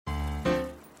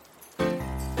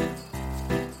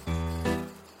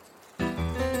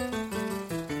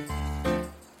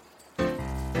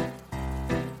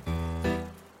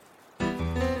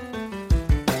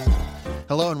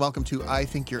Hello and welcome to I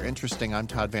Think You're Interesting. I'm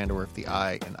Todd Vanderwerf, the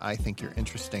I, and I Think You're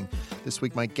Interesting. This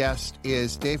week my guest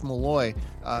is Dave Malloy.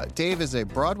 Dave is a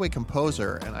Broadway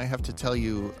composer, and I have to tell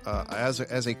you, as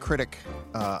a critic,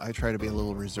 I try to be a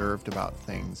little reserved about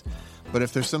things. But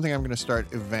if there's something I'm going to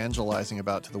start evangelizing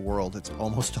about to the world, it's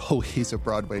almost always a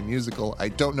Broadway musical. I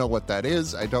don't know what that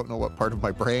is. I don't know what part of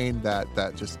my brain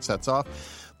that just sets off.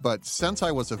 But since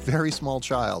I was a very small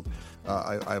child,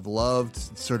 I've loved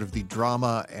sort of the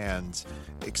drama and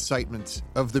excitement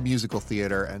of the musical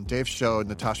theater. And Dave showed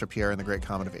Natasha, Pierre, and the Great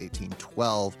Comet of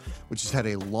 1812, which has had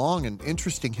a long and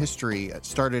interesting history. It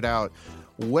started out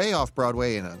way off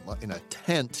Broadway in a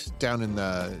tent down in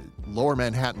the lower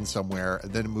Manhattan somewhere,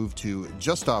 and then it moved to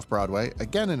just off Broadway,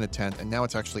 again in a tent, and now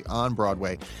it's actually on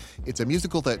Broadway. It's a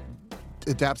musical that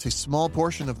adapts a small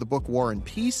portion of the book War and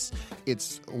Peace. A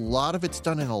lot of it's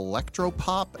done in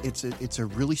electro-pop. It's a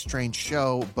really strange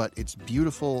show, but it's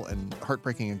beautiful and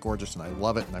heartbreaking and gorgeous, and I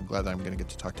love it, and I'm glad that I'm going to get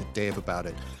to talk to Dave about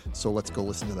it. So let's go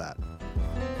listen to that.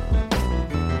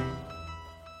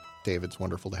 Dave, it's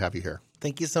wonderful to have you here.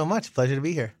 Thank you so much. Pleasure to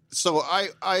be here. So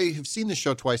I have seen this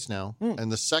show twice now,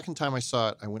 and the second time I saw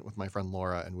it, I went with my friend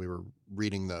Laura, and we were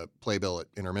reading the playbill at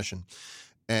intermission.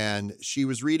 And she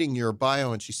was reading your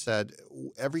bio, and she said,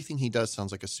 everything he does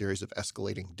sounds like a series of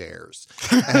escalating dares.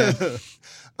 And,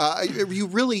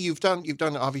 you've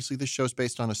done, obviously, this show's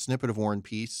based on a snippet of War and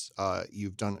Peace.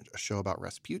 You've done a show about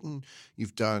Rasputin.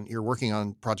 You're working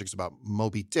on projects about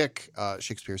Moby Dick,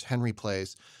 Shakespeare's Henry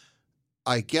plays.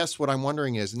 I guess what I'm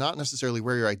wondering is not necessarily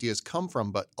where your ideas come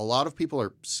from, but a lot of people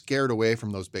are scared away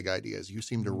from those big ideas. You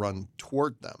seem to run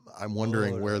toward them. I'm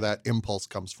wondering where that impulse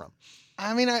comes from.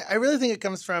 I mean, I really think it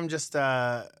comes from just,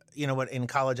 in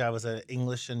college I was an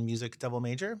English and music double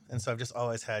major. And so I've just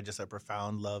always had just a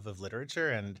profound love of literature.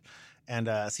 And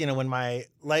when my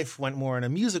life went more in a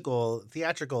musical,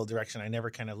 theatrical direction, I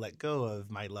never kind of let go of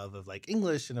my love of like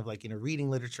English and of like, reading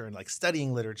literature and like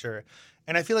studying literature.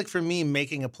 And I feel like for me,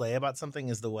 making a play about something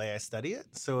is the way I study it.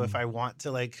 So if I want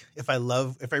to if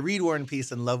I read War and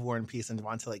Peace and love War and Peace and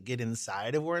want to like get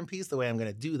inside of War and Peace, the way I'm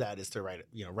going to do that is to write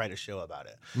a show about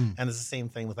it. And it's the same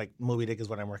thing with like Moby Dick is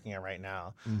what I'm working on right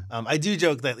now. I do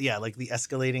joke that, like the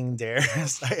escalating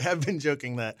dares, I have been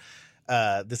joking that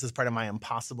this is part of my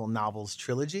Impossible Novels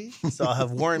trilogy. So I'll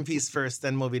have War and Peace first,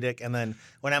 then Moby Dick, and then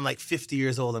when I'm like 50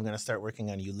 years old, I'm going to start working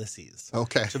on Ulysses.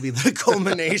 Okay. Which will be the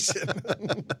culmination.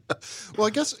 Well, I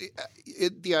guess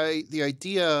the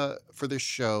idea for this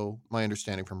show, my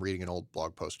understanding from reading an old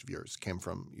blog post of yours, came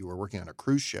from you were working on a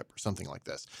cruise ship or something like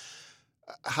this.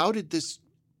 How did this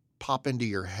pop into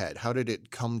your head? How did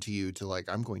it come to you to like,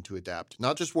 I'm going to adapt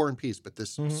not just War and Peace, but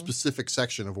this specific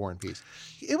section of War and Peace?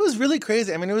 It was really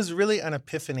crazy. I mean, it was really an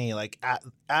epiphany like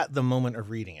at the moment of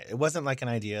reading it. It wasn't like an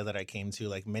idea that I came to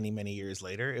like many, many years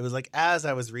later. It was like as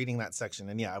I was reading that section,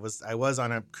 and I was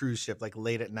on a cruise ship like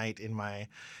late at night in my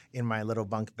little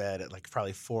bunk bed at like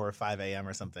probably 4 or 5 a.m.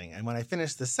 or something. And when I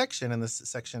finished this section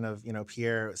of,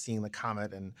 Pierre seeing the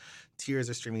comet and tears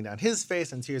are streaming down his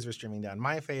face and tears were streaming down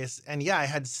my face. And I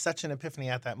had such an epiphany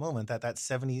at that moment that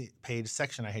 70-page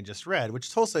section I had just read,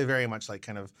 which Tolstoy very much like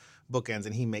kind of bookends,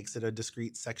 and he makes it a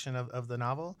discrete section of the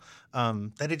novel,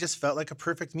 that it just felt like a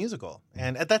perfect musical.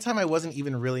 And at that time, I wasn't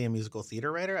even really a musical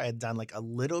theater writer. I had done like a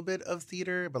little bit of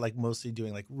theater, but like mostly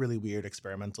doing like really weird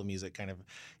experimental music kind of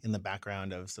in the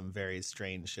background of some very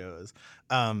strange shows.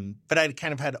 But I'd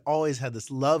kind of always had this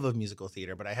love of musical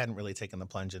theater, but I hadn't really taken the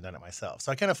plunge and done it myself.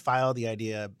 So I kind of filed the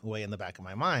idea away in the back of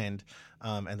my mind.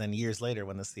 And then years later,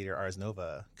 when this theater, Ars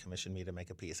Nova, commissioned me to make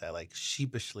a piece, I like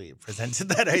sheepishly presented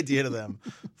that idea to them,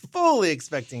 fully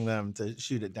expecting them to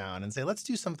shoot it down and say, let's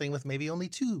do something with maybe only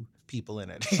 2 people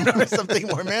in it, or something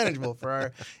more manageable for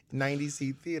our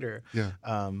 90-seat theater. Yeah.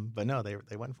 But no,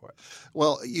 they went for it.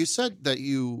 Well, you said that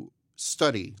you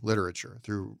study literature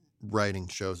through writing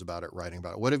shows about it, writing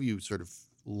about it. What have you sort of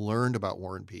learned about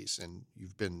War and Peace? And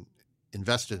you've been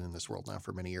invested in this world now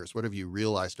for many years. What have you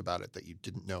realized about it that you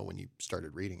didn't know when you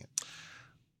started reading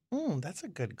it? That's a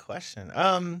good question.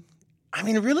 I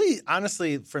mean, really,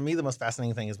 honestly, for me, the most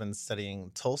fascinating thing has been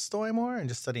studying Tolstoy more and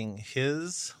just studying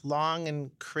his long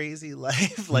and crazy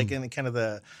life, like in kind of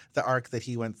the arc that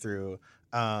he went through.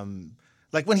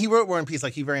 Like when he wrote War and Peace,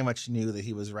 like he very much knew that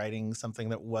he was writing something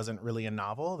that wasn't really a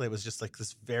novel. That was just like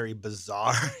this very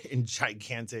bizarre and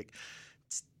gigantic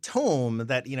tome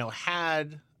that,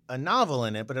 had a novel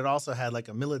in it, but it also had like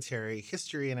a military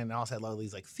history, and it also had all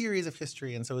these like theories of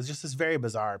history, and so it was just this very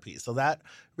bizarre piece. So that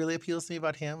really appeals to me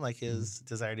about him, like his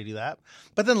desire to do that.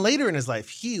 But then later in his life,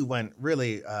 he went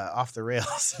really off the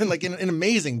rails and like in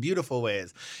amazing, beautiful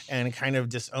ways, and kind of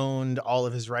disowned all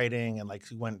of his writing, and like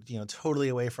went totally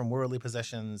away from worldly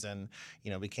possessions, and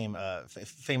became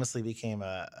famously became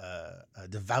a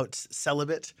devout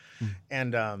celibate,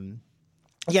 and.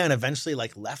 Yeah, and eventually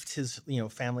like left his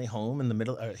family home in the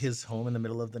middle his home in the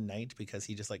middle of the night because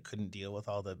he just like couldn't deal with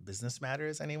all the business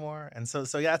matters anymore. And so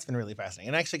yeah, it's been really fascinating.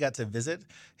 And I actually got to visit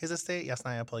his estate,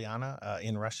 Yasnaya Polyana,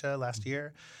 in Russia last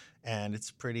year. And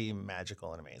it's pretty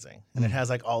magical and amazing. And it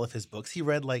has like all of his books. He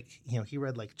read like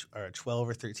 12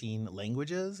 or 13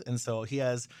 languages. And so he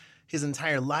has his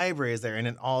entire library is there, and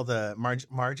in all the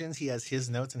margins, he has his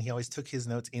notes, and he always took his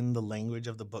notes in the language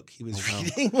of the book he was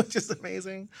reading, which is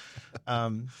amazing.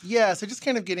 So just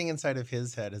kind of getting inside of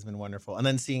his head has been wonderful, and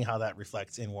then seeing how that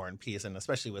reflects in War and Peace, and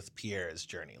especially with Pierre's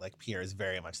journey. Like Pierre is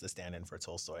very much the stand-in for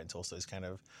Tolstoy, and Tolstoy's kind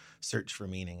of search for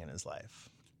meaning in his life.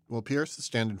 Well, Pierre's the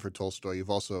stand-in for Tolstoy. You've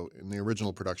also, in the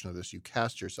original production of this, you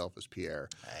cast yourself as Pierre.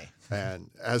 Aye.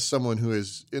 And as someone who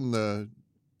is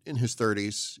in his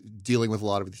 30s, dealing with a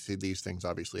lot of these things,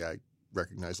 obviously I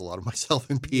recognize a lot of myself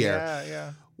in Pierre.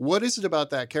 Yeah. What is it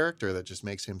about that character that just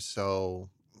makes him so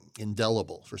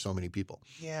indelible for so many people?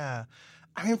 Yeah.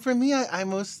 I mean, for me, I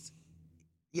most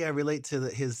relate to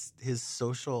his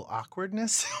social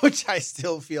awkwardness, which I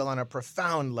still feel on a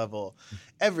profound level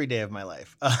every day of my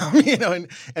life.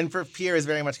 And for Pierre is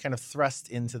very much kind of thrust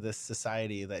into this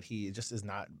society that he just is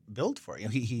not built for.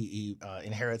 He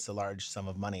inherits a large sum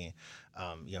of money,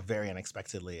 very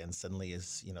unexpectedly, and suddenly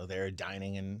is there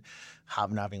dining and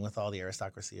hobnobbing with all the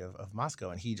aristocracy of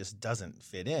Moscow, and he just doesn't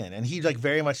fit in. And he like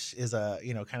very much is a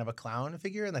kind of a clown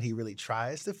figure, and that he really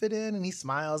tries to fit in, and he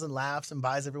smiles and laughs and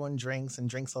buys everyone drinks and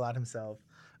drinks a lot himself.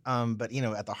 But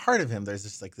at the heart of him, there's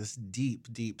just like this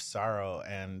deep sorrow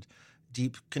and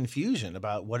deep confusion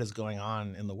about what is going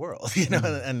on in the world,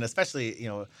 and especially,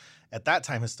 at that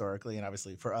time historically, and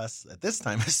obviously for us at this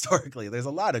time historically, there's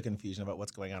a lot of confusion about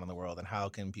what's going on in the world and how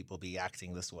can people be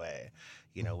acting this way,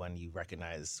 when you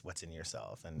recognize what's in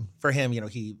yourself. And for him,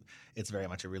 it's very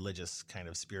much a religious kind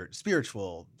of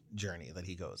spiritual journey that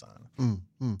he goes on.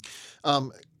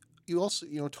 You also,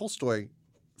 Tolstoy,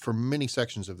 for many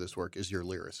sections of this work, is your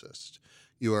lyricist.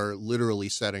 You are literally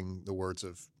setting the words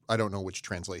of, I don't know which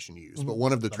translation you use, but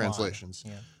one of the translations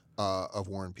of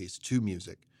War and Peace to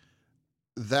music.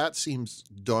 That seems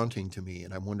daunting to me,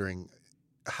 and I'm wondering,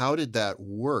 how did that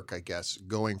work, I guess,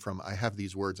 going from I have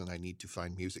these words and I need to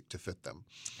find music to fit them?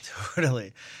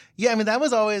 Totally. Yeah, I mean, that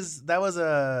was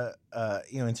a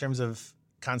in terms of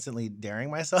constantly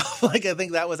daring myself, like I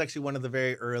think that was actually one of the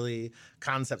very early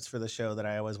concepts for the show that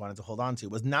I always wanted to hold on to,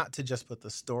 was not to just put the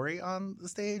story on the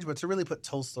stage, but to really put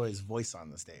Tolstoy's voice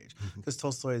on the stage, because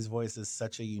Tolstoy's voice is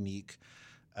such a unique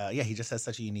he just has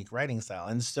such a unique writing style,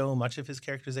 and so much of his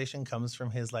characterization comes from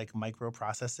his like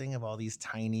micro-processing of all these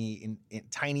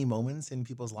tiny moments in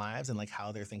people's lives and like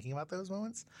how they're thinking about those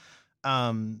moments.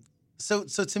 So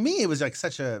to me, it was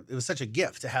such a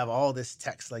gift to have all this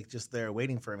text like just there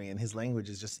waiting for me, and his language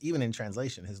is just, even in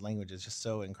translation, his language is just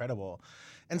so incredible.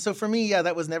 And so for me,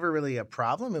 that was never really a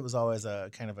problem. It was always a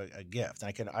kind of a gift.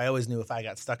 And I always knew if I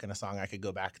got stuck in a song, I could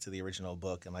go back to the original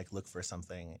book and like look for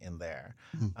something in there.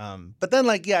 But then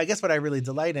I guess what I really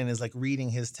delight in is like reading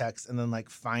his text and then like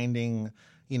finding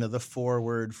the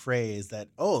forward phrase that,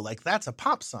 like that's a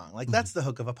pop song. Like that's the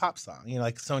hook of a pop song.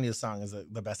 Like Sonia's song is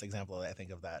the best example I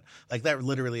think of that. Like that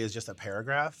literally is just a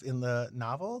paragraph in the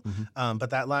novel. But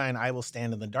that line, I will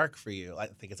stand in the dark for you. I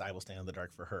think it's I will stand in the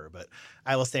dark for her, but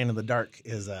I will stand in the dark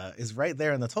is right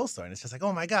there in the Tolstoy. And it's just like,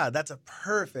 oh my God, that's a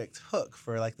perfect hook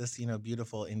for like this,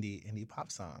 beautiful indie pop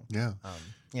song. Yeah.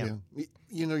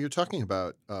 You're talking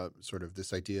about sort of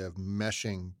this idea of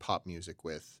meshing pop music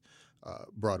with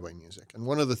Broadway music. And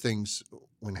one of the things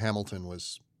when Hamilton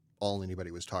was all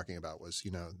anybody was talking about was,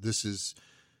 this is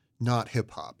not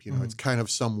hip hop. It's kind of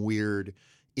some weird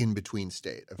in-between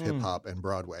state of hip hop and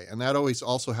Broadway. And that always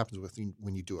also happens with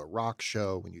when you do a rock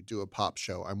show, when you do a pop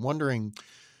show. I'm wondering,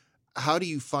 how do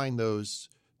you find those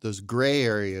gray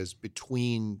areas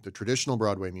between the traditional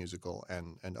Broadway musical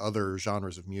and other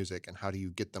genres of music, and how do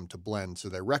you get them to blend so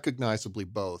they're recognizably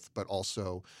both, but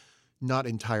also not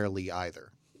entirely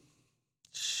either?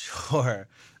 Sure.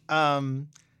 I mean,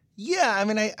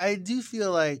 I do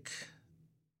feel like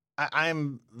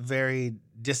I'm very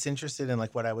disinterested in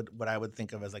like what I would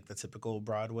think of as like the typical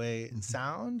Broadway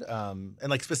sound. And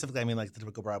like specifically, I mean like the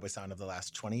typical Broadway sound of the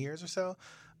last 20 years or so.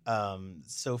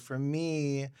 So for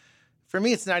me, for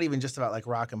me, it's not even just about like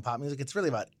rock and pop music. It's really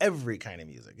about every kind of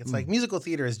music. It's like musical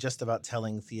theater is just about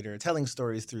telling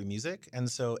stories through music.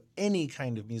 And so any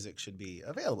kind of music should be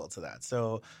available to that.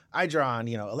 So I draw on,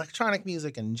 electronic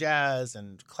music and jazz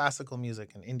and classical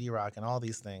music and indie rock and all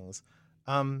these things.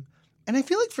 And I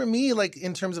feel like for me, like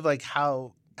in terms of like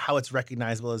how it's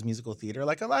recognizable as musical theater,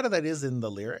 like a lot of that is in the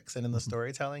lyrics and in the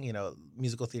storytelling.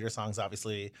 Musical theater songs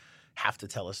obviously have to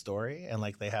tell a story, and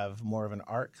like they have more of an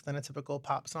arc than a typical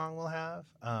pop song will have.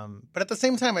 But at the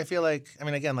same time, I feel like,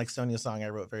 again, like Sonia's song, I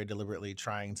wrote very deliberately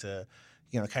trying to,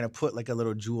 kind of put like a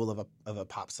little jewel of a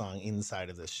pop song inside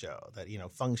of this show that,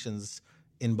 functions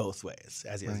in both ways,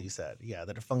 as you said. Yeah,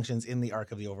 that it functions in the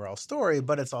arc of the overall story,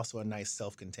 but it's also a nice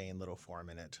self-contained little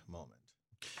 4-minute moment.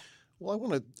 Well, I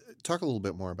want to talk a little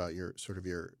bit more about your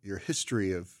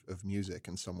history of music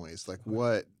in some ways. Like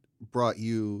what brought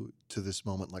you to this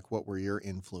moment? Like what were your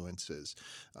influences?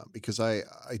 Because I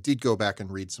did go back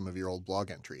and read some of your old blog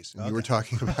entries, and you were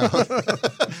talking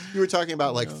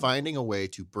about like finding a way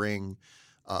to bring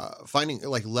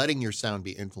letting your sound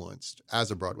be influenced as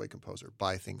a Broadway composer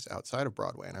by things outside of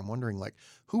Broadway. And I'm wondering, like,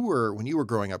 when you were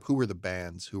growing up, who were the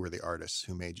bands, who were the artists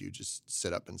who made you just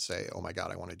sit up and say, oh my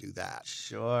God, I want to do that?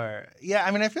 Sure. Yeah.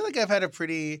 I feel like I've had a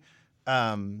pretty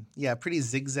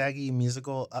zigzaggy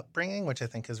musical upbringing, which I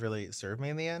think has really served me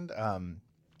in the end.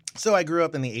 So I grew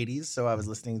up in the 80s, so I was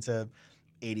listening to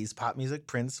 80s pop music.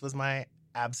 Prince was my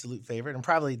absolute favorite, and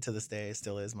probably to this day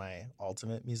still is my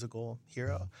ultimate musical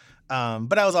hero.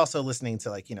 But I was also listening to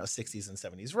 60s and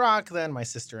 70s rock. Then my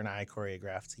sister and I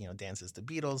choreographed dances to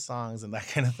Beatles songs and that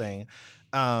kind of thing.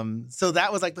 So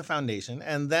that was like the foundation.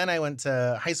 And then I went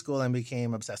to high school and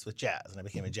became obsessed with jazz, and I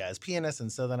became a jazz pianist. And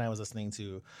so then I was listening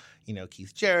to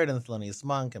Keith Jarrett and Thelonious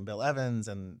Monk and Bill Evans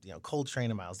and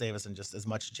Coltrane and Miles Davis, and just as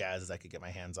much jazz as I could get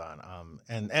my hands on.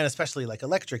 And especially like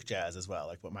electric jazz as well,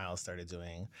 like what Miles started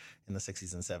doing in the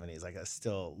 60s and 70s. Like I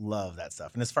still love that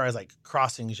stuff. And as far as like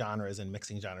crossing genres and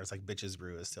mixing genres, like Bitches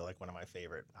Brew is still like one of my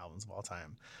favorite albums of all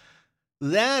time.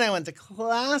 Then I went to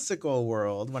classical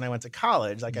world when I went to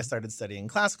college. Like I started studying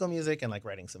classical music and like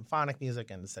writing symphonic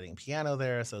music and studying piano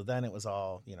there. So then it was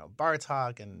all,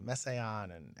 Bartók and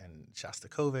Messiaen and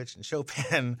Shostakovich and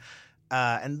Chopin.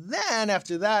 And then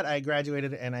after that, I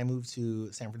graduated and I moved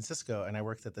to San Francisco, and I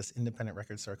worked at this independent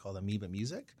record store called Amoeba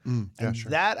Music.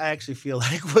 That I actually feel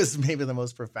like was maybe the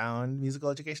most profound musical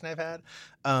education I've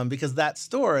had, because that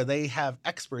store, they have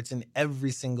experts in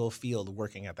every single field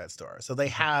working at that store. So they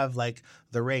have like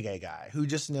the reggae guy who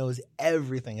just knows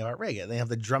everything about reggae. They have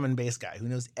the drum and bass guy who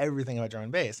knows everything about drum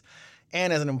and bass.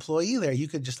 And as an employee there, you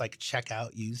could just like check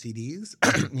out used CDs,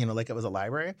 like it was a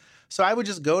library. So I would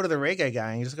just go to the reggae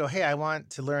guy and just go, hey, I want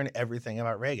to learn everything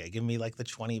about reggae. Give me like the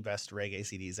 20 best reggae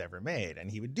CDs ever made.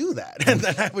 And he would do that. And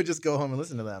then I would just go home and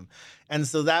listen to them. And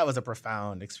so that was a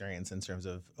profound experience in terms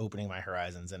of opening my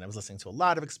horizons. And I was listening to a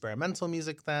lot of experimental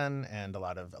music then and a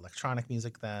lot of electronic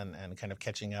music then, and kind of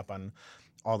catching up on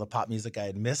all the pop music I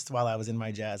had missed while I was in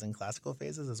my jazz and classical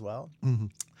phases as well. Mm-hmm.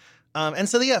 And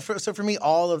so, so for me,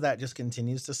 all of that just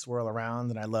continues to swirl around,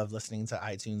 and I love listening to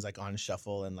iTunes like on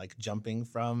shuffle, and like jumping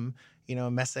from,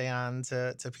 Messiaen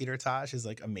to Peter Tosh is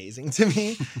like amazing to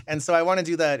me. And so I want to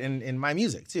do that in my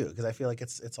music too, because I feel like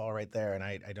it's all right there, and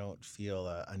I don't feel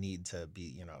a need to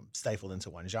be, stifled into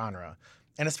one genre.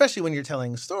 And especially when you're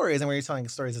telling stories, and when you're telling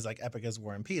stories as like epic as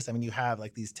War and Peace, you have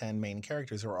like these 10 main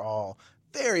characters who are all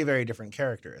very, very different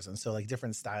characters. And so like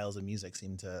different styles of music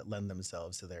seem to lend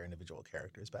themselves to their individual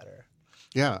characters better.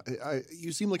 Yeah.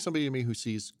 You seem like somebody to me who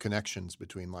sees connections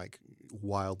between like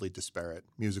wildly disparate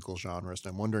musical genres.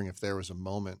 And I'm wondering if there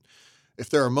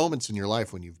are moments in your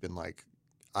life when you've been like,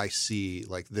 I see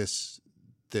like this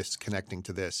connecting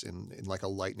to this in like a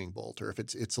lightning bolt, or if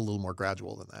it's a little more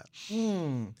gradual than that.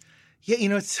 Yeah,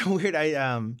 it's so weird.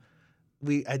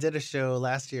 I did a show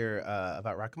last year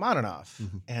about Rachmaninoff,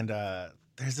 mm-hmm. and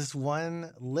there's this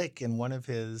one lick in one of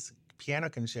his piano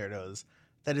concertos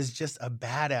that is just a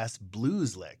badass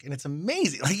blues lick, and it's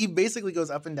amazing. Like he basically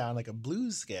goes up and down like a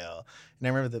blues scale. And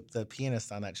I remember the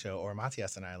pianist on that show, or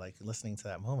Matthias, and I like listening to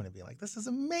that moment and being like, "This is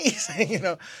amazing,"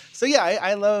 So yeah,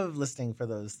 I love listening for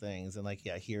those things, and like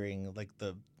hearing like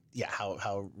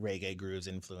how reggae grooves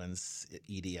influence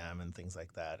EDM and things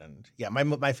like that. And yeah,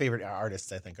 my favorite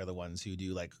artists, I think, are the ones who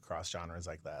do like cross genres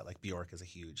like that. Like Bjork is a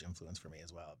huge influence for me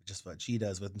as well. Just what she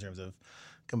does in terms of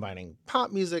combining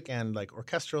pop music and like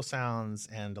orchestral sounds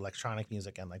and electronic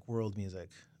music and like world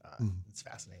music. It's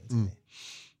fascinating to me.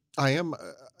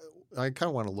 I kind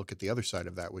of want to look at the other side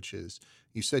of that, which is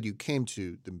you said you came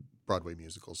to the Broadway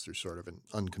musicals through sort of an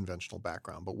unconventional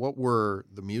background, but what were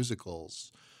the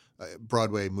musicals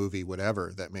Broadway movie,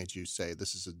 whatever, that made you say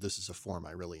this is a form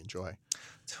I really enjoy?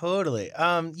 Totally.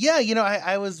 Yeah,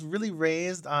 I was really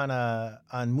raised on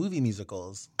movie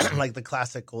musicals, like the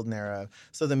classic golden era.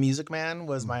 So The Music Man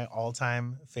was my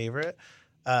all-time favorite.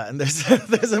 And there's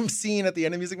there's a scene at the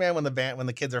end of Music Man when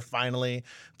the kids are finally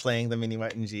playing the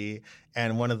Minuet in G,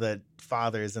 and one of the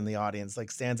fathers in the audience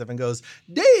like stands up and goes,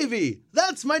 "Davy,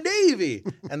 that's my Davy,"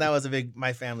 and that was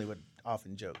my family would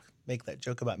often make that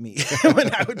joke about me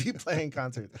when I would be playing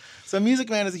concerts. So Music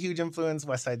Man is a huge influence.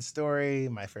 West Side Story,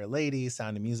 My Fair Lady,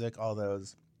 Sound of Music, all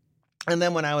those. And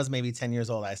then when I was maybe 10 years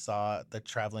old, I saw the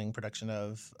traveling production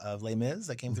of Les Mis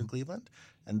that came through Cleveland,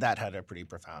 and that had a pretty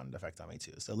profound effect on me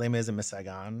too. So Les Mis and Miss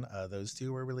Saigon, those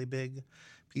two were really big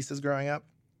pieces growing up.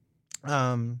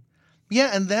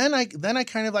 Yeah, and then I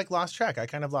kind of like lost track. I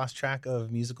kind of lost track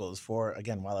of musicals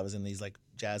while I was in these like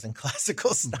jazz and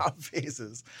classical snob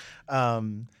phases.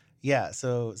 Yeah,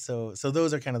 so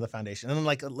those are kind of the foundation. And then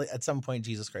like at some point,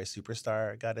 Jesus Christ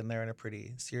Superstar got in there in a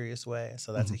pretty serious way.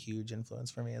 So that's a huge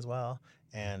influence for me as well.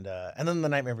 And then The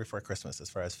Nightmare Before Christmas, as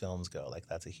far as films go, like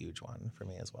that's a huge one for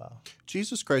me as well.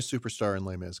 Jesus Christ Superstar and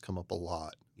Les Mis come up a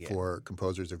lot for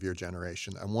composers of your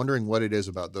generation. I'm wondering what it is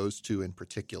about those two in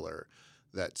particular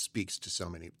that speaks to so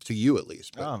many, to you at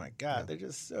least. But, oh my God, they're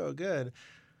just so good.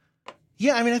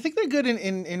 Yeah, I mean, I think they're good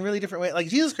in really different ways. Like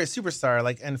Jesus Christ Superstar,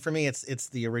 like, and for me, it's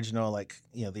the original, like,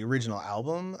 the original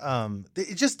album.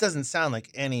 It just doesn't sound like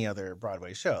any other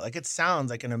Broadway show. Like, it sounds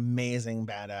like an amazing,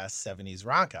 badass 70s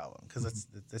rock album because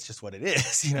that's just what it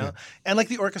is, Yeah. And like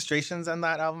the orchestrations on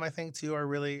that album, I think too, are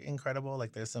really incredible.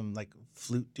 Like, there's some like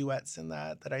flute duets in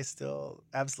that I still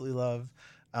absolutely love.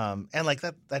 And like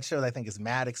that show, I think, is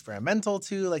mad experimental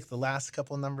too. Like the last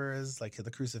couple numbers, like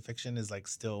the Crucifixion is like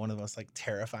still one of the most like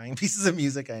terrifying pieces of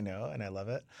music I know, and I love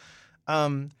it.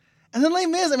 And then Les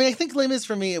Mis, I mean, I think Les Mis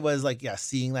for me, it was like,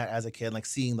 seeing that as a kid, like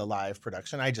seeing the live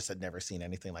production. I just had never seen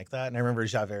anything like that. And I remember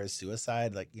Javert's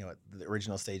Suicide, like, at the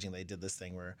original staging, they did this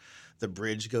thing where the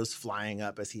bridge goes flying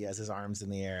up as he has his arms in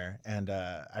the air. And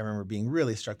I remember being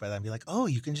really struck by that and be like, oh,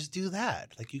 you can just do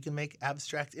that. Like you can make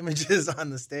abstract images on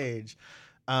the stage.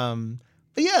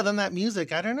 But yeah, then that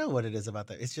music, I don't know what it is about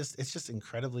that. It's just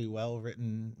incredibly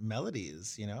well-written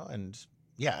melodies, and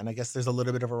yeah, and I guess there's a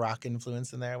little bit of a rock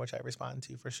influence in there, which I respond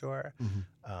to for sure.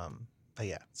 But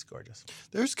yeah, it's gorgeous.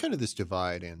 There's kind of this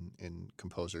divide in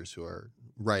composers who are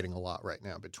writing a lot right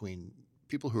now between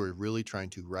people who are really trying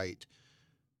to write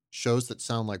shows that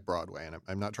sound like Broadway, and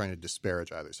I'm not trying to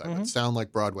disparage either side, but sound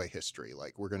like Broadway history.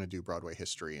 Like we're going to do Broadway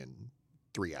history in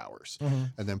 3 hours.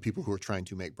 And then people who are trying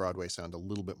to make Broadway sound a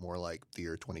little bit more like the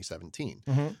year 2017.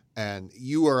 And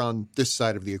you are on this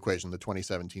side of the equation, the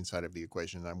 2017 side of the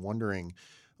equation. And I'm wondering,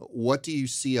 what do you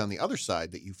see on the other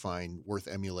side that you find worth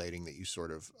emulating, that you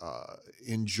sort of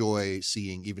enjoy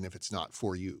seeing, even if it's not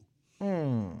for you?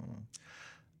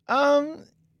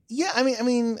 Yeah, I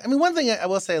mean, one thing I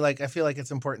will say, like, I feel like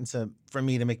it's important for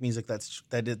me to make music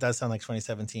that it does sound like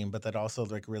 2017, but that also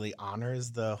like really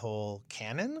honors the whole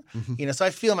canon. So I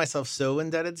feel myself so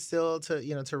indebted still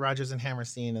to Rodgers and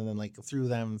Hammerstein, and then like through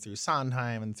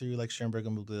Sondheim and through like Schoenberg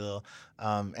and Boublil,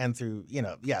 and through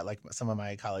like some of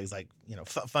my colleagues, like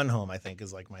Fun Home, I think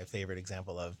is like my favorite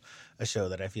example of a show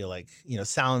that I feel like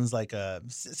sounds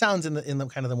in the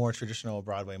kind of the more traditional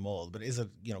Broadway mold, but is a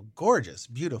gorgeous,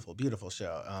 beautiful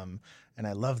show. And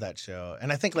I love that show.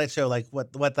 And I think that show, like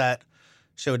what that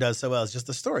show does so well is just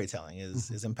the storytelling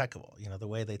is impeccable. The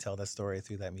way they tell that story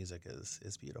through that music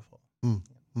is beautiful.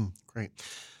 Great.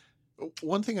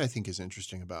 One thing I think is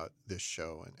interesting about this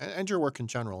show and your work in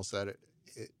general is that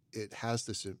it has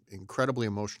this incredibly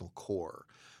emotional core,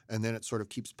 and then it sort of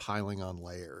keeps piling on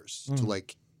layers to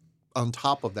like on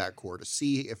top of that core to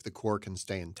see if the core can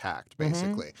stay intact,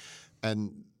 basically.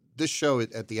 And this show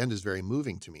at the end is very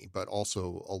moving to me, but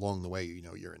also along the way,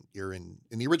 you're in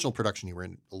the original production, you were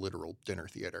in a literal dinner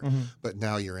theater, but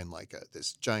now you're in like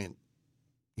this giant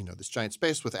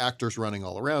space with actors running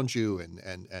all around you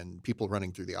and people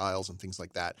running through the aisles and things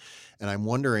like that. And I'm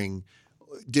wondering,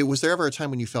 was there ever a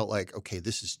time when you felt like, okay,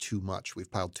 this is too much,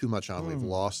 we've piled too much on, we've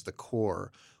lost the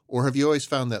core? Or have you always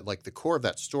found that like the core of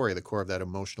that story, the core of that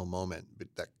emotional moment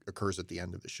that occurs at the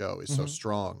end of the show is so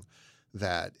strong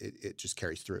that it just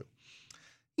carries through?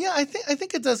 Yeah, I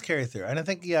think it does carry through. And I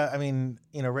think,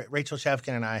 Rachel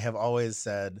Chavkin and I have always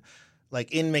said,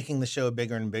 like, in making the show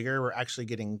bigger and bigger, we're actually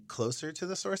getting closer to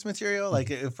the source material. Like,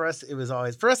 for us,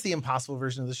 the impossible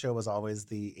version of the show was always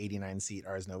the 89-seat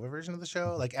Ars Nova version of the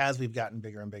show. Like, as we've gotten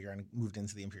bigger and bigger and moved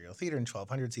into the Imperial Theater and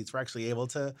 1,200 seats, we're actually able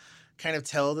to kind of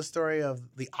tell the story of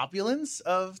the opulence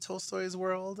of Tolstoy's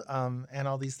world, and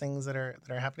all these things that are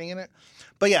happening in it.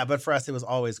 But for us, it was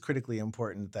always critically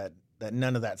important that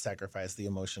none of that sacrificed the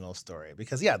emotional story.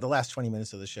 Because the last 20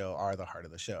 minutes of the show are the heart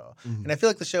of the show. Mhm. And I feel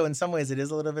like the show, in some ways, it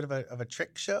is a little bit of a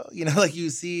trick show. Like you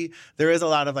see, there is a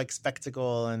lot of like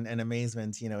spectacle and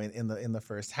amazement, in the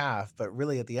first half. But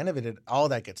really, at the end of it, all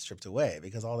that gets stripped away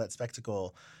because all that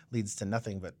spectacle leads to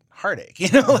nothing but heartache.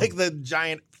 Like the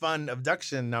giant fun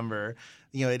abduction number.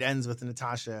 It ends with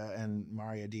Natasha and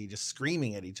Maria D just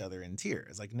screaming at each other in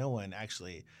tears. Like no one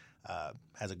actually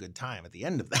has a good time at the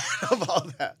end of that, of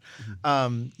all that.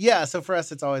 Mm-hmm. So for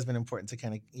us, it's always been important to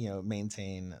kind of,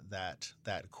 maintain that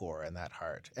core and that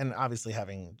heart. And obviously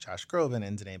having Josh Groban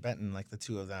and Danae Benton, like the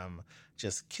two of them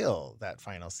just kill that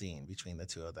final scene between the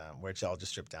two of them, where it's all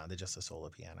just stripped down to just a solo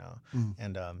piano. Mm.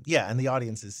 And and the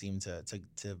audiences seem to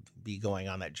be going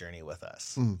on that journey with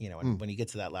us. When you get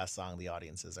to that last song, the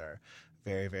audiences are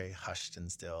very, very hushed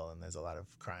and still, and there's a lot of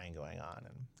crying going on,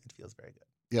 and it feels very good.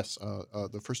 Yes,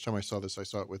 the first time I saw this, I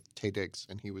saw it with Taye Diggs,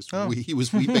 and he was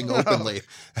weeping openly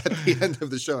at the end of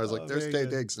the show. I was like, "There's Taye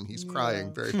Diggs, and he's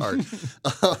crying very hard."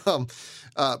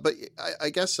 But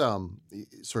I guess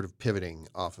sort of pivoting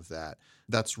off of that,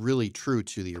 that's really true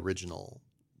to the original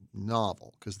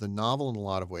novel, because the novel in a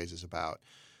lot of ways is about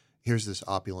here's this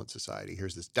opulent society,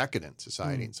 here's this decadent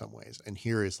society in some ways, and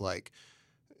here is like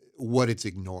what it's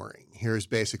ignoring. Here's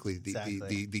basically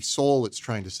the soul it's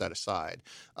trying to set aside.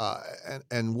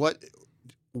 And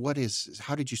what is,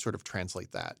 how did you sort of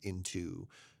translate that into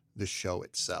the show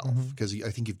itself? Because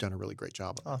I think you've done a really great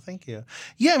job of it. Oh, thank you.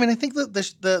 Yeah, I mean, I think that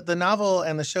the novel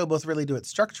and the show both really do it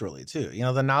structurally, too.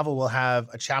 The novel will have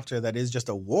a chapter that is just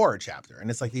a war chapter, and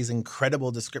it's like these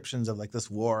incredible descriptions of like this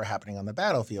war happening on the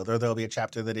battlefield, or there'll be a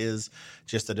chapter that is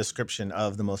just a description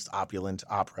of the most opulent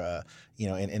opera,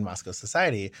 in Moscow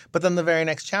society. But then the very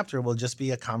next chapter will just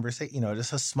be a conversation,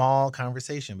 just a small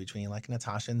conversation between like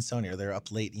Natasha and Sonia. They're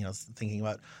up late, thinking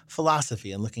about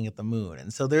philosophy and looking at the moon.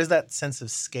 And so there's that sense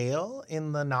of scale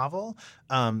in the novel,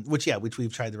 which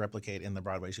we've tried to replicate in the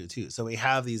Broadway show too. So we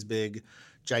have these big,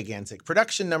 gigantic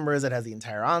production numbers that has the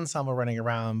entire ensemble running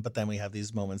around, but then we have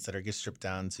these moments that are just stripped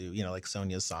down to, like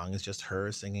Sonia's song is just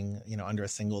her singing, under a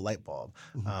single light bulb.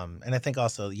 And I think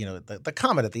also, the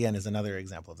comet at the end is another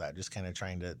example of that, just kind of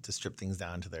trying to strip things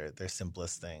down to their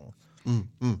simplest thing.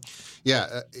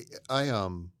 Yeah, I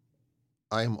am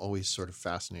always sort of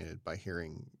fascinated by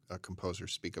hearing a composer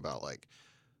speak about like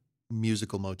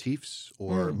musical motifs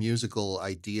or musical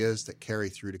ideas that carry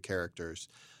through to characters.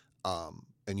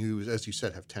 And you, as you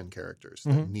said, have 10 characters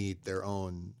that need their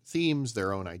own themes,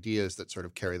 their own ideas that sort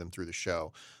of carry them through the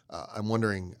show. I'm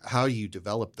wondering how you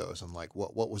develop those, and like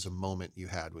what was a moment you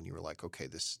had when you were like, okay,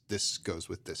 this goes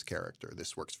with this character,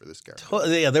 this works for this character.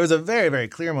 Yeah, there was a very, very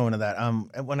clear moment of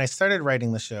that. When I started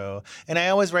writing the show, and I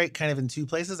always write kind of in two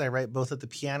places. I write both at the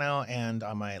piano and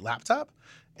on my laptop.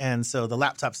 And so the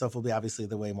laptop stuff will be obviously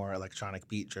the way more electronic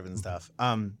beat-driven stuff.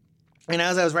 And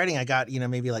as I was writing, I got,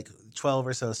 maybe like 12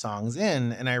 or so songs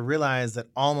in, and I realized that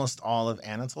almost all of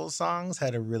Anatol's songs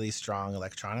had a really strong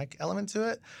electronic element to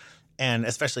it. And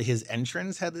especially his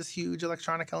entrance had this huge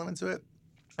electronic element to it.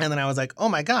 And then I was like, oh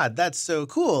my God, that's so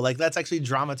cool. Like that's actually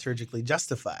dramaturgically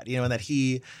justified, and that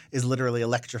he is literally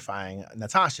electrifying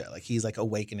Natasha. Like he's like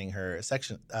awakening her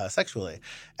sexually.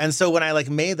 And so when I like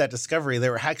made that discovery,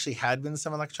 there actually had been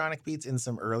some electronic beats in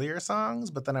some earlier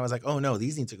songs, but then I was like, oh no,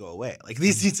 these need to go away. Like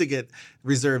these need to get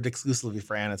reserved exclusively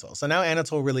for Anatol. So now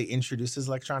Anatol really introduces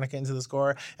electronica into the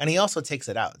score, and he also takes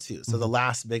it out too. So the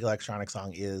last big electronic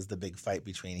song is the big fight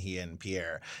between he and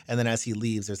Pierre. And then as he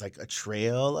leaves, there's like a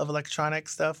trail of electronic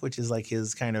stuff, which is like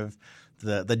his kind of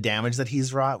the damage that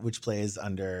he's wrought, which plays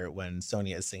under when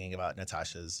Sonia is singing about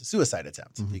Natasha's suicide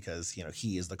attempt, because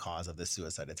he is the cause of this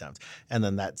suicide attempt. And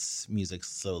then that music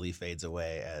slowly fades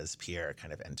away as Pierre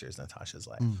kind of enters Natasha's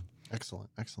life. Excellent.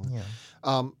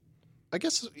 Yeah. I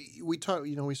guess we talk.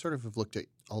 We sort of have looked at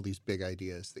all these big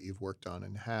ideas that you've worked on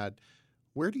and had.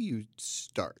 Where do you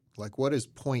start? Like, what is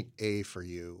point A for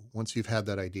you once you've had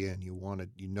that idea and you want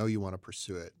to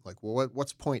pursue it? Like, well,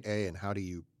 what's point A, and how do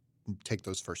you take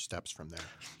those first steps from there?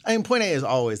 I mean, point A is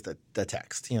always the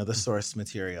text, the source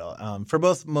material. For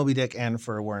both Moby Dick and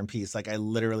for War and Peace, like I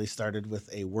literally started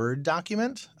with a Word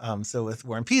document. So with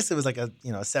War and Peace, it was like a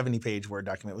 70-page Word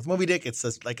document. With Moby Dick, it's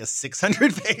like a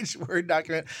 600-page Word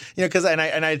document. Because I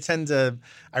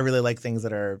really like things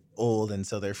that are old, and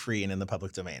so they're free and in the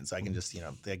public domain. So I can just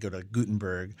I go to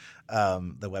Gutenberg,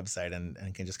 the website,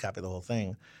 and can just copy the whole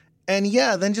thing. And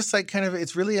then just like kind of,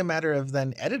 it's really a matter of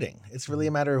then editing. It's really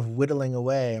a matter of whittling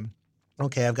away.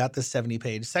 Okay, I've got this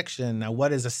 70-page section. Now,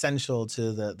 what is essential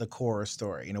to the core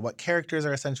story? What characters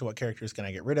are essential? What characters can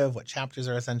I get rid of? What chapters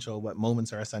are essential? What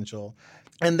moments are essential?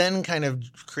 And then kind of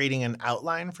creating an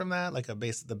outline from that, like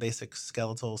the basic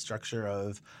skeletal structure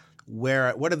of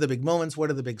what are the big moments, what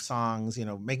are the big songs,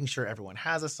 making sure everyone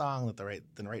has a song, that the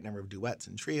right number of duets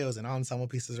and trios and ensemble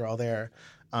pieces are all there.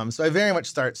 So I very much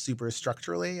start super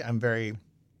structurally. I'm very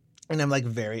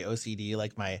OCD.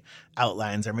 Like my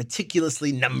outlines are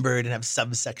meticulously numbered and have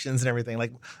subsections and everything.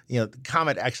 Like,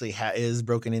 Comet actually is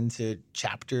broken into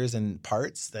chapters and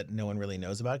parts that no one really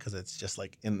knows about because it's just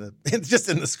like it's just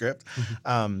in the script.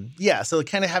 Mm-hmm. So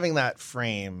kind of having that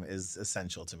frame is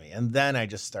essential to me. And then I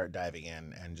just start diving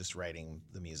in and just writing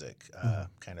the music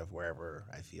kind of wherever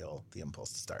I feel the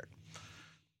impulse to start.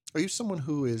 Are you someone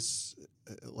who is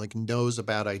knows a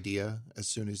bad idea as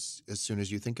soon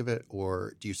as you think of it,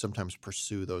 or do you sometimes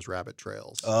pursue those rabbit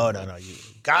trails? Oh no, you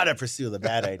gotta pursue the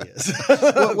bad ideas.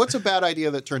 Well, what's a bad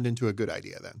idea that turned into a good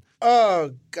idea then?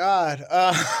 Oh God,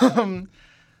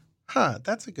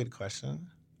 that's a good question.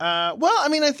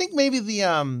 I think maybe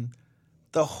the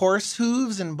horse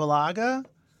hooves in Balaga.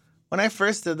 When I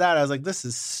first did that, I was like, this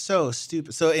is so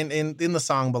stupid. So in the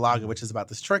song Balaga, which is about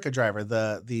this troika driver,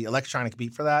 the electronic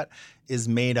beat for that is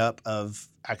made up of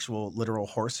actual literal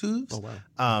horse hooves. Oh, wow.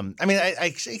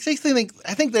 That's true.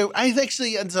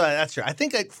 I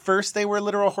think at first they were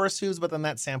literal horse hooves, but then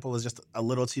that sample was just a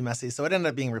little too messy. So it ended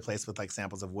up being replaced with like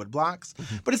samples of wood blocks,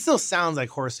 but it still sounds like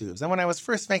horse hooves. And when I was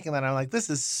first making that, I'm like, this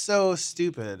is so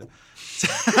stupid to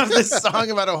have this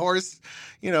song about a horse,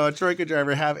 a troika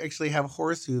driver have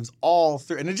horse hooves all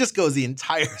through, and it just goes the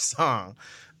entire song.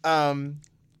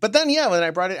 But then, when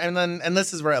I brought it, and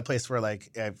this is where a place where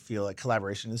like I feel like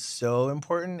collaboration is so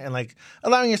important, and like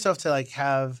allowing yourself to like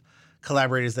have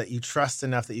collaborators that you trust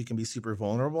enough that you can be super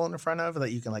vulnerable in front of,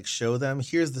 that you can like show them,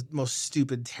 here's the most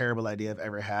stupid, terrible idea I've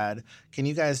ever had. Can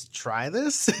you guys try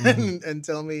this and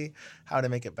tell me how to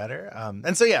make it better?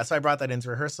 So I brought that into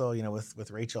rehearsal,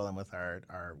 with Rachel and with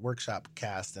our workshop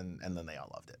cast, and then they all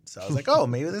loved it. So I was like, oh,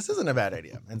 maybe this isn't a bad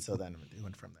idea. And so then it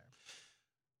went from there.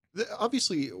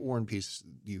 Obviously, War and Peace,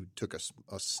 you took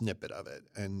a snippet of it,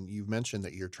 and you've mentioned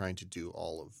that you're trying to do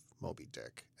all of Moby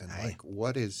Dick. And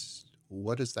what does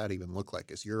that even look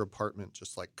like? Is your apartment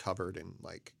just like covered in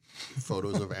like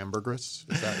photos of ambergris?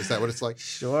 Is that what it's like?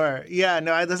 Sure. Yeah.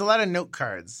 No. There's a lot of note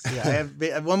cards. Yeah.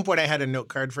 At one point I had a note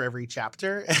card for every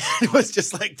chapter, and it was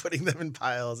just like putting them in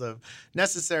piles of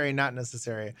necessary, not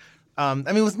necessary.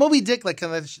 With Moby Dick, like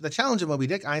the challenge of Moby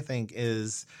Dick, I think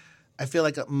is, I feel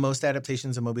like most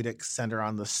adaptations of Moby Dick center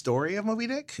on the story of Moby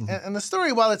Dick, and the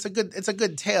story, while it's a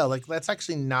good tale, like that's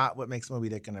actually not what makes Moby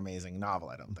Dick an amazing novel.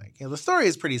 I don't think. The story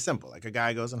is pretty simple. Like a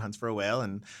guy goes and hunts for a whale,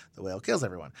 and the whale kills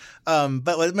everyone.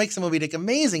 But what makes Moby Dick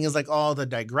amazing is like all the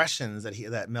digressions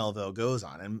that Melville goes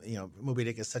on, and Moby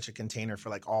Dick is such a container for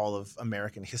like all of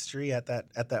American history at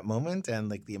that moment, and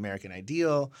like the American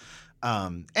ideal.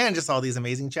 And just all these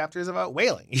amazing chapters about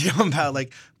whaling, about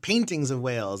like paintings of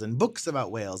whales and books about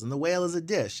whales, and the whale is a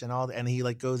dish, and he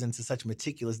like goes into such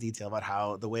meticulous detail about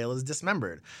how the whale is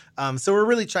dismembered. So we're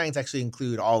really trying to actually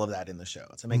include all of that in the show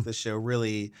to make the show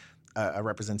really a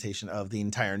representation of the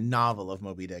entire novel of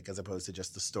Moby Dick, as opposed to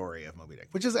just the story of Moby Dick,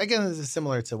 which is, again, is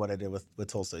similar to what I did with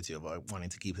Tolstoy too, about wanting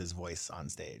to keep his voice on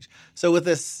stage. So with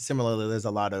this, similarly, there's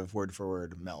a lot of word for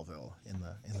word Melville in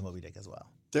the Moby Dick as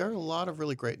well. There are a lot of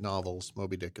really great novels.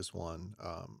 Moby Dick is one.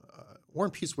 War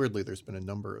and Peace, weirdly, there's been a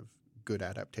number of good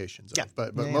adaptations of.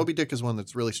 But Moby Dick is one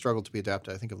that's really struggled to be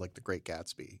adapted. I think of like The Great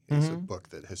Gatsby is a book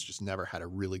that has just never had a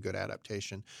really good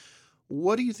adaptation.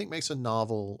 What do you think makes a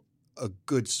novel a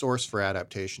good source for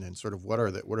adaptation, and sort of what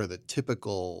are the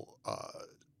typical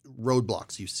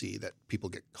roadblocks you see that people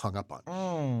get hung up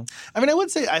on? I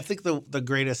would say I think the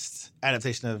greatest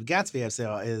adaptation of Gatsby I've seen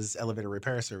is Elevator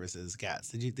Repair Services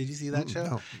Gats. Did you see that show?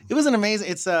 No. It was an amazing.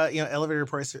 It's Elevator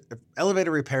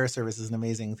Repair Service is an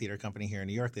amazing theater company here in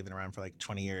New York. They've been around for like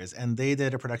 20 years, and they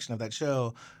did a production of that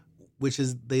show, which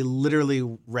is they literally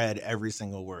read every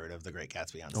single word of The Great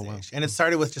Gatsby on stage. Wow. And it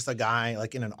started with just a guy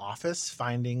like in an office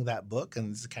finding that book,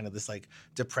 and it's kind of this like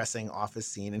depressing office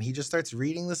scene, and he just starts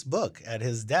reading this book at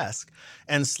his desk,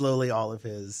 and slowly all of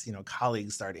his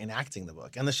colleagues start enacting the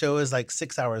book. And the show is like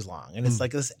 6 hours long, and it's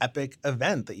like this epic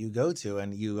event that you go to,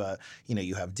 and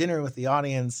you have dinner with the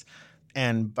audience.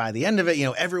 And by the end of it,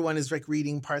 everyone is like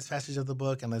reading passages of the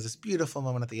book, and there's this beautiful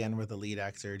moment at the end where the lead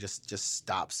actor just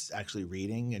stops actually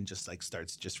reading and just like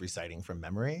starts just reciting from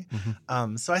memory.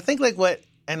 So I think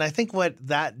what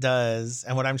that does,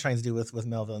 and what I'm trying to do with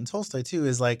Melville and Tolstoy too,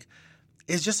 is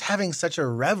just having such a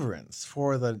reverence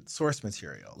for the source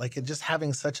material, like just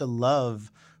having such a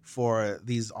love for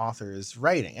these authors'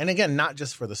 writing. And again, not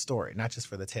just for the story, not just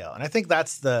for the tale. And I think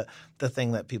that's the the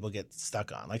thing that people get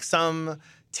stuck on. Like some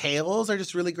tales are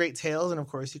just really great tales, and of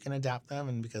course you can adapt them,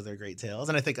 and because they're great tales.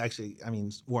 And I think actually, I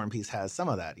mean, War and Peace has some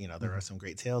of that. You know, there are some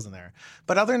great tales in there.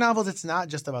 But other novels, it's not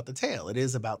just about the tale; it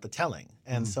is about the telling.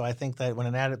 And so I think that when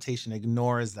an adaptation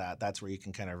ignores that, that's where you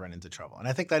can kind of run into trouble. And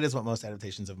I think that is what most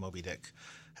adaptations of Moby Dick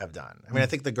have done. I mean, I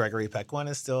think the Gregory Peck one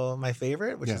is still my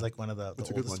favorite, which is like one of the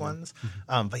oldest ones.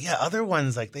 But yeah, other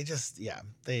ones like they just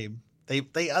they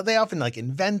often like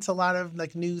invent a lot of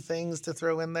like new things to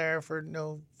throw in there for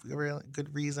no real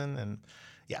good reason, and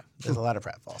there's a lot of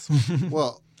pratfalls.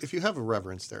 Well, if you have a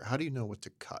reverence there, how do you know what to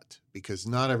cut? Because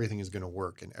not everything is going to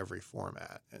work in every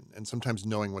format, and sometimes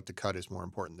knowing what to cut is more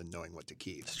important than knowing what to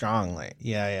keep. Strongly,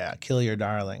 kill your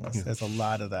darlings. Yeah. There's a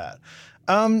lot of that.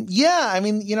 I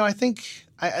mean, you know, I think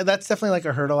that's definitely like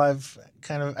a hurdle I've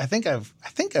kind of. I think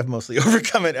I've mostly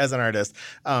overcome it as an artist.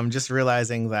 Just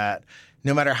realizing that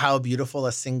no matter how beautiful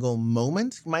a single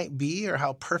moment might be or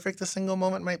how perfect a single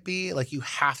moment might be, like you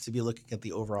have to be looking at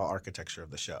the overall architecture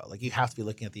of the show. Like you have to be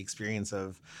looking at the experience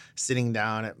of sitting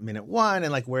down at minute 1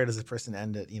 and like where does the person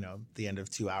end at, you know, the end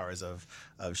of 2 hours of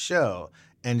show,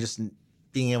 and just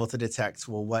being able to detect,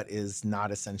 well, what is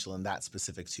not essential in that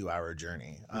specific 2-hour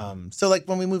journey. So like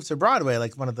when we moved to Broadway,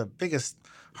 like one of the biggest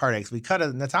heartaches, we cut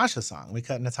a Natasha song. We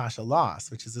cut Natasha Lost,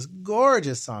 which is this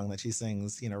gorgeous song that she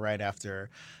sings, you know, right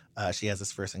after she has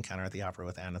this first encounter at the opera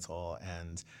with Anatole,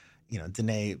 and you know,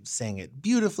 Danae sang it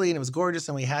beautifully, and it was gorgeous,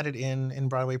 and we had it in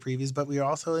Broadway previews, but we were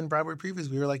also in Broadway previews,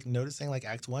 we were like noticing like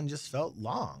Act 1 just felt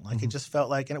long. Like it just felt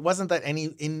like, and it wasn't that any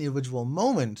individual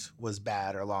moment was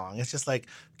bad or long. It's just like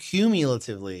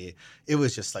cumulatively, it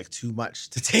was just like too much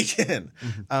to take in.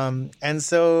 And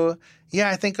so, yeah,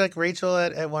 I think like Rachel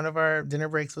at one of our dinner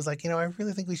breaks was like, you know, I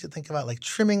really think we should think about like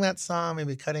trimming that song,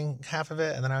 maybe cutting half of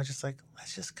it. And then I was just like,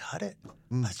 let's just cut it.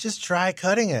 Let's just try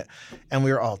cutting it. And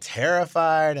we were all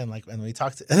terrified. And like, and we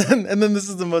talked, and then this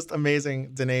is the most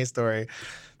amazing Danae story.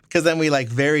 Because then we like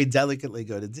very delicately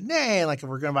go to Danae, and like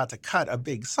we're about to cut a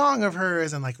big song of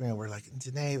hers, and like, you know, we're like,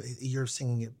 Danae, you're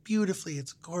singing it beautifully,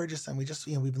 it's gorgeous, and we just,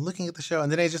 you know, we've been looking at the show,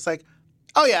 and Danae's just like,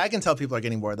 oh yeah, I can tell people are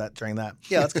getting bored during that.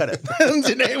 Yeah, let's cut it. And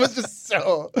Danae was just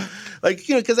so, like,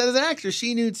 you know, because as an actor,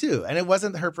 she knew too, and it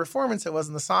wasn't her performance, it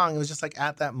wasn't the song, it was just like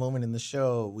at that moment in the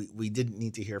show, we didn't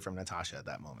need to hear from Natasha at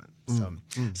that moment.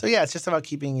 So yeah, it's just about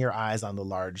keeping your eyes on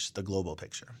the global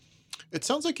picture. It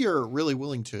sounds like you're really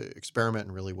willing to experiment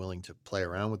and really willing to play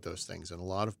around with those things. And a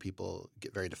lot of people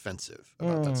get very defensive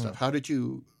about that stuff. How did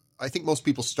you, I think most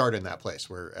people start in that place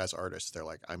where as artists, they're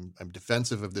like, I'm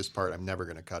defensive of this part. I'm never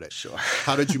going to cut it. Sure.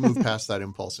 How did you move past that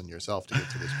impulse in yourself to get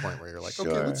to this point where you're like,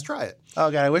 okay, let's try it?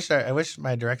 Oh God, I wish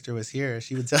my director was here.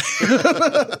 She would tell you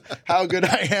how good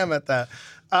I am at that.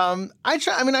 I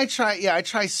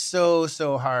try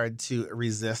so hard to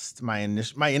resist my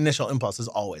initial impulse is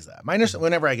always that.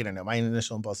 Whenever I get a note, my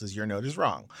initial impulse is your note is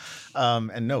wrong.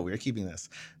 And no, we're keeping this.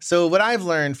 So what I've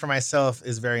learned for myself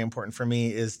is very important for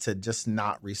me is to just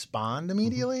not respond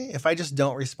immediately. If I just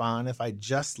don't respond, if I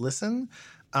just listen,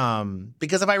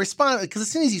 because if I respond, because as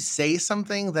soon as you say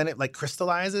something, then it like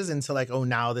crystallizes into like, oh,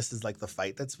 now this is like the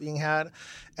fight that's being had.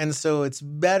 And so it's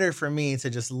better for me to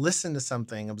just listen to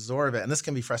something, absorb it. And this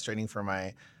can be frustrating for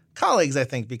my colleagues, I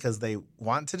think, because they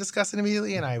want to discuss it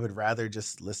immediately. And I would rather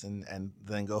just listen and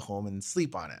then go home and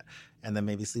sleep on it. And then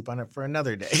maybe sleep on it for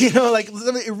another day. You know, like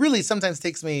it really sometimes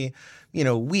takes me, you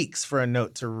know, weeks for a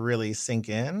note to really sink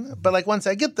in. But like once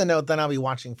I get the note, then I'll be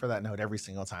watching for that note every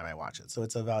single time I watch it. So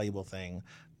it's a valuable thing.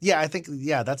 Yeah, I think,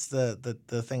 that's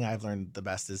the thing I've learned the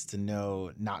best is to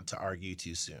know not to argue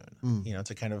too soon. You know,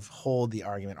 to kind of hold the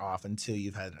argument off until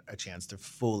you've had a chance to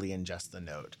fully ingest the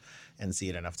note and see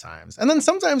it enough times. And then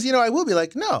sometimes, you know, I will be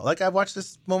like, no, like I've watched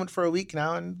this moment for a week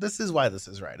now and this is why this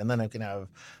is right. And then I can have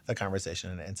the conversation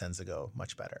and it tends to go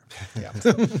much better. Yeah.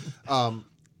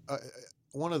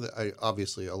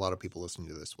 Obviously a lot of people listening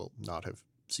to this will not have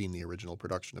seen the original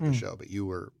production of the show, but you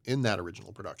were in that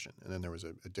original production. And then there was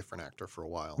a different actor for a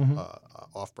while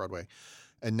off Broadway.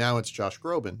 And now it's Josh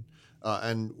Groban.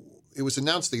 And it was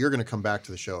announced that you're going to come back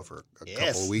to the show for a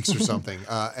couple of weeks or something.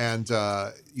 And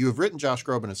you have written Josh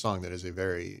Groban a song that is a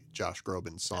very Josh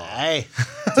Groban song. Hey.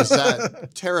 Does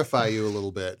that terrify you a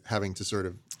little bit, having to sort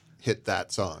of hit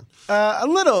that song? A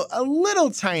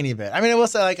little tiny bit. I mean, I will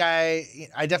say, like, I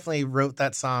definitely wrote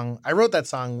that song. I wrote that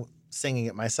song singing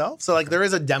it myself. So like there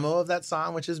is a demo of that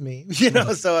song, which is me, you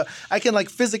know, so I can like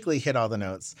physically hit all the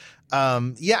notes. I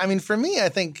mean, for me, I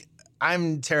think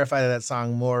I'm terrified of that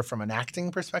song more from an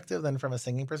acting perspective than from a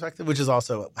singing perspective, which is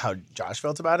also how Josh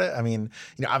felt about it. I mean,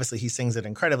 obviously he sings it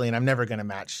incredibly, and I'm never going to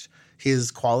match his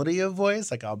quality of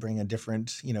voice. Like I'll bring a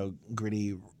different,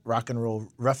 gritty rock and roll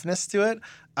roughness to it.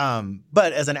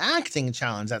 But as an acting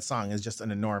challenge, that song is just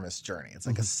an enormous journey. It's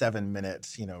like a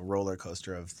 7-minute, roller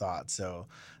coaster of thought. So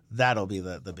that'll be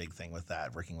the big thing with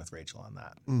that, working with Rachel on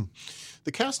that.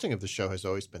 The casting of the show has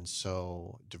always been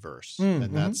so diverse,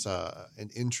 and that's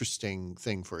an interesting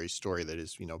thing for a story that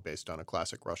is, based on a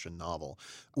classic Russian novel.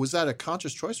 Was that a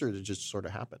conscious choice, or did it just sort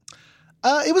of happen?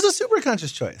 It was a super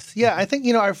conscious choice. Yeah, I think,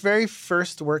 our very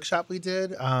first workshop we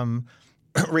did,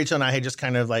 Rachel and I had just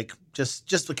kind of like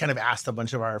just kind of asked a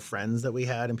bunch of our friends that we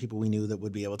had and people we knew that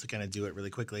would be able to kind of do it really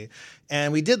quickly.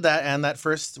 And we did that. And that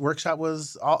first workshop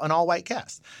was an all-white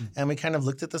cast. And we kind of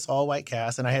looked at this all-white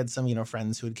cast. And I had some,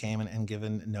 friends who had came and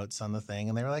given notes on the thing.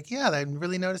 And they were like, yeah, I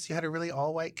really noticed you had a really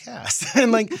all-white cast.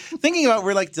 And like thinking about,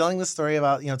 we're like telling the story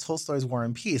about, Tolstoy's War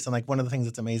and Peace. And like one of the things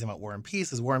that's amazing about War and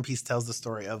Peace is War and Peace tells the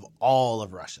story of all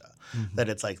of Russia. That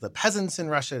it's like the peasants in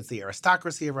Russia, it's the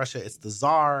aristocracy of Russia, it's the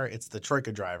czar, it's the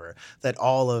troika driver, that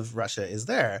all of Russia is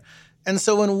there. And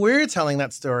so when we're telling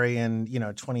that story in,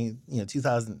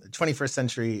 21st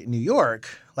century New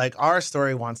York, like our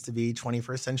story wants to be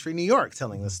 21st century New York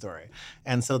telling this story.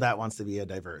 And so that wants to be a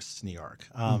diverse New York.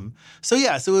 So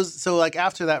it was like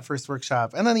after that first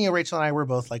workshop, and then, Rachel and I were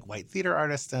both like white theater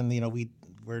artists, and,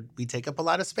 we take up a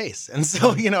lot of space. And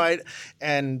so,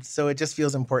 so it just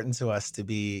feels important to us to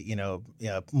be,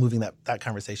 moving that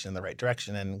conversation in the right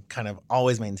direction and kind of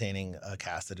always maintaining a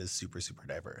cast that is super, super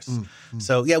diverse.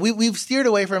 So, yeah, we've steered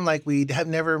away from like, we've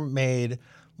never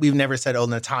said, oh,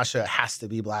 Natasha has to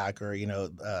be black, or,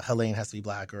 Helene has to be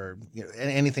black, or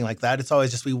anything like that. It's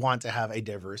always just we want to have a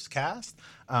diverse cast.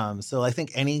 So I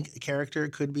think any character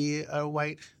could be a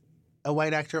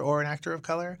white actor or an actor of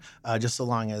color, just so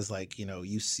long as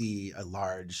you see a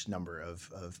large number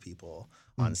of people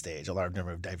on stage, a large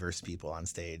number of diverse people on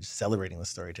stage celebrating the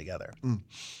story together.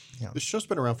 The show's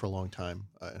been around for a long time,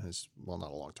 and not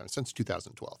a long time, since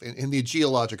 2012. In the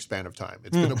geologic span of time,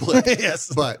 it's been a blip.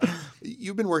 Yes. But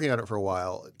you've been working on it for a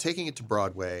while. Taking it to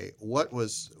Broadway, what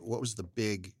was the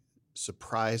big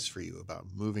surprise for you about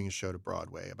moving a show to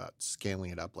Broadway, about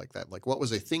scaling it up like that? Like, what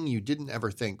was a thing you didn't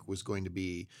ever think was going to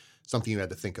be something you had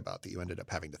to think about that you ended up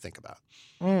having to think about?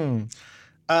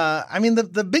 I mean,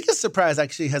 the biggest surprise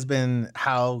actually has been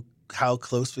how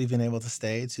close we've been able to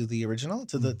stay to the original,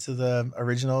 to the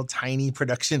original tiny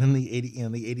production in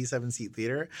the 87-seat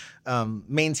theater,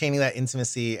 maintaining that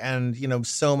intimacy. And,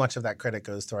 so much of that credit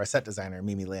goes to our set designer,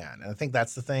 Mimi Lian. And I think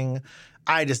that's the thing.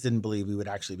 I just didn't believe we would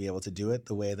actually be able to do it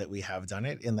the way that we have done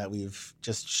it, in that we've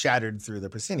just shattered through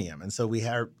the proscenium. And so we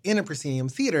are in a proscenium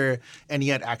theater, and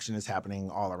yet action is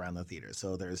happening all around the theater.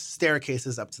 So there's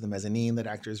staircases up to the mezzanine that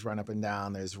actors run up and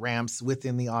down. There's ramps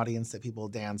within the audience that people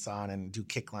dance on and do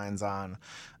kick lines on.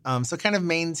 So kind of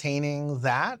maintaining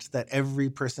that every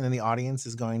person in the audience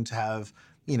is going to have,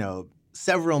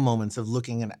 several moments of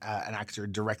looking an actor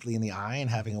directly in the eye and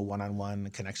having a one-on-one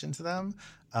connection to them.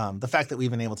 The fact that we've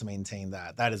been able to maintain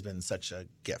that has been such a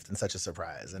gift and such a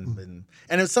surprise, and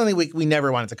it's something we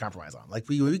never wanted to compromise on. Like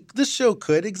this show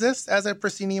could exist as a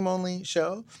proscenium only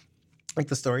show. Like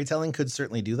the storytelling could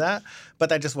certainly do that, but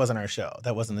that just wasn't our show.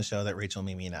 That wasn't the show that Rachel,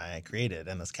 Mimi, and I created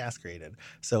and this cast created.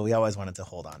 So we always wanted to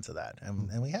hold on to that,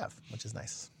 and we have, which is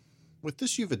nice. With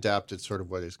this, you've adapted sort of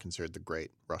what is considered the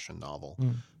great Russian novel.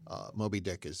 Moby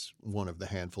Dick is one of the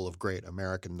handful of great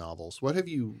American novels. What have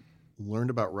you learned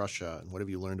about Russia, and what have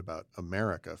you learned about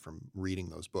America from reading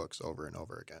those books over and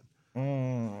over again?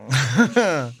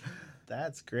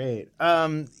 That's great.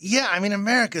 Yeah, I mean,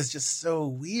 America is just so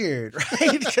weird,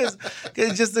 right? Because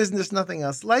there's nothing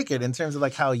else like it in terms of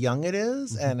like how young it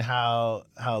is and how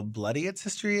bloody its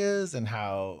history is, and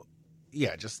how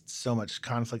just so much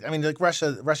conflict. I mean, like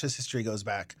Russia's history goes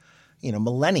back,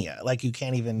 millennia. Like you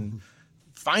can't even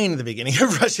find the beginning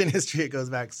of Russian history. It goes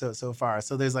back so far.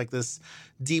 So there's like this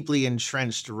deeply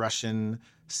entrenched Russian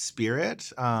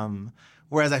spirit.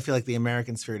 Whereas I feel like the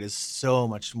American spirit is so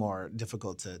much more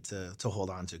difficult to hold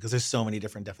on to, because there's so many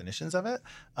different definitions of it.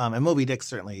 And Moby Dick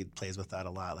certainly plays with that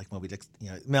a lot. Like Moby Dick,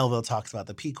 Melville talks about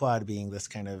the Pequod being this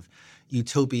kind of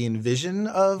utopian vision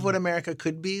of what America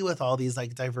could be, with all these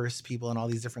like diverse people and all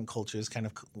these different cultures kind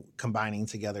of combining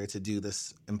together to do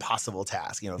this impossible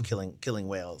task, of killing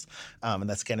whales. And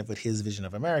that's kind of what his vision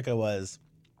of America was.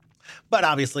 But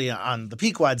obviously on the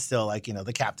Pequod still, like,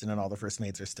 the captain and all the first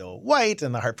mates are still white,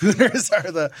 and the harpooners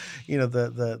are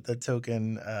the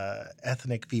token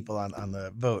ethnic people on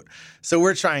the boat. So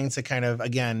we're trying to kind of,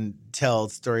 again, tell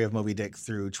the story of Moby Dick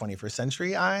through 21st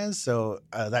century eyes. So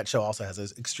that show also has an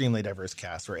extremely diverse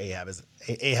cast where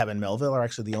Ahab and Melville are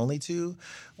actually the only two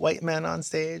white men on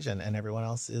stage, and everyone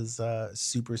else is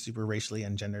super, super racially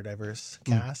and gender diverse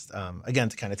cast. Again,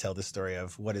 to kind of tell the story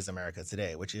of what is America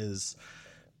today, which is,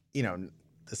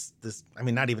 this, I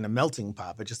mean, not even a melting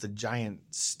pot, but just a giant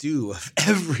stew of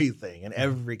everything and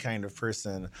every kind of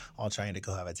person all trying to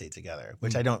cohabitate together,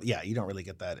 which you don't really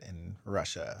get that in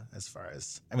Russia as far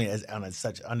as, I mean, on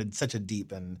such a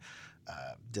deep and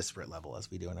disparate level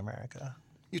as we do in America.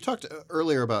 You talked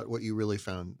earlier about what you really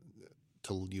found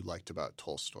you liked about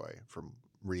Tolstoy from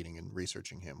reading and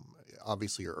researching him.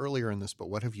 Obviously, you're earlier in this, but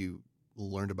what have you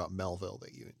learned about Melville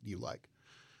that you like?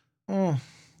 Yeah,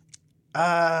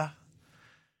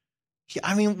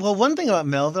 I mean, well, one thing about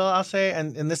Melville, I'll say,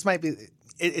 and this might be,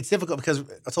 it's difficult because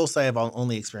Tolstoy I've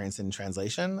only experienced in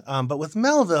translation, but with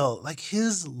Melville, like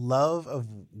his love of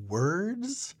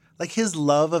words, like his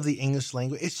love of the English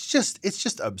language, it's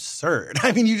just absurd.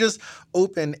 I mean, you just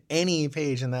open any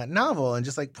page in that novel and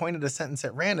just like point at a sentence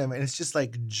at random, and it's just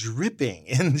like dripping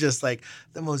in just like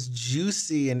the most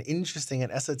juicy and interesting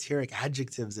and esoteric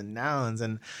adjectives and nouns.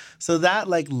 And so that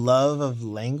like love of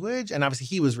language, and obviously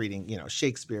he was reading,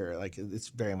 Shakespeare, like it's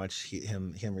very much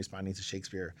him responding to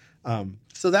Shakespeare.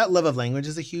 So that love of language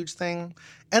is a huge thing.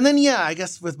 And then, yeah, I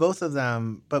guess with both of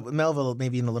them, but with Melville,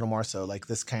 maybe even a little more so, like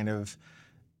this kind of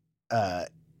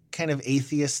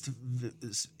atheist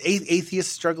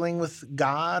struggling with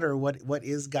God, or what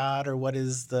is God, or what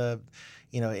is the,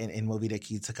 in Moby Dick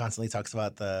he constantly talks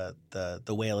about the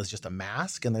whale is just a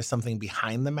mask, and there's something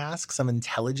behind the mask. Some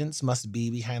intelligence must be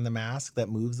behind the mask that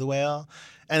moves the whale.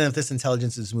 And if this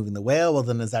intelligence is moving the whale, well,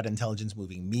 then is that intelligence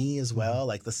moving me as well?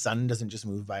 Like the sun doesn't just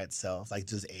move by itself. Like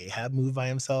does Ahab move by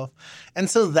himself? And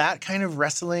so that kind of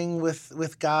wrestling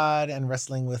with God and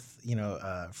wrestling with,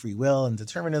 free will and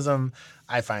determinism,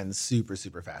 I find super,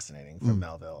 super fascinating from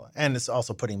Melville. And it's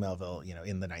also putting Melville,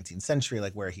 in the 19th century,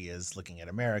 like where he is looking at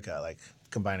America, like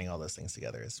combining all those things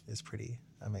together is pretty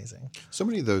amazing. So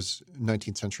many of those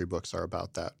 19th century books are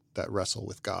about that wrestle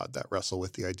with God, that wrestle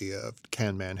with the idea of,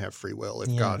 can man have free will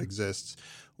if God exists?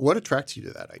 What attracts you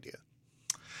to that idea?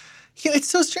 Yeah, it's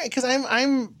so strange because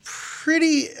I'm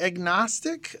pretty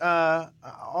agnostic.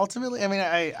 Ultimately, I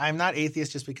mean, I'm not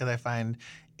atheist just because I find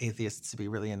atheists to be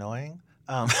really annoying.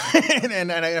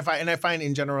 And I find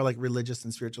in general like religious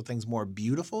and spiritual things more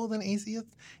beautiful than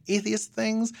atheist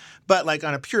things. But like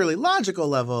on a purely logical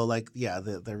level, like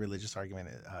the religious argument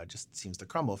just seems to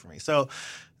crumble for me. So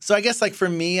I guess like for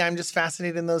me, I'm just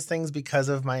fascinated in those things because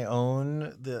of my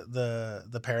own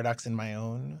the paradox in my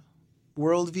own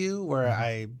worldview, where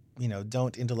I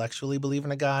don't intellectually believe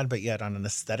in a God, but yet on an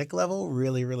aesthetic level,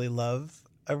 really really love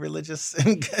a religious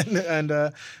and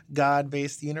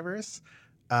God-based universe.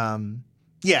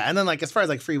 Yeah, and then like as far as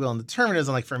like free will and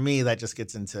determinism, like for me that just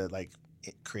gets into like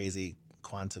crazy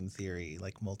quantum theory,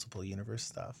 like multiple universe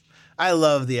stuff. I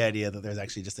love the idea that there's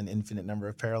actually just an infinite number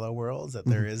of parallel worlds, that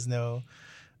there is no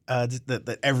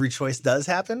that every choice does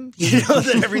happen.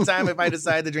 That every time if I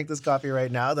decide to drink this coffee right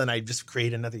now, then I just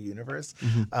create another universe.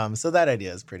 So that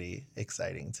idea is pretty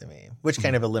exciting to me, which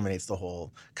kind of eliminates the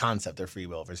whole concept of free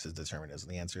will versus determinism.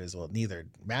 The answer is, well, neither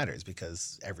matters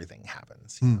because everything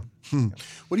happens.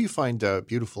 What do you find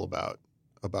beautiful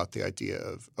about the idea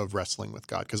of wrestling with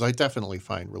God? Because I definitely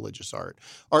find religious art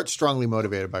strongly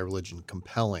motivated by religion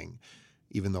compelling,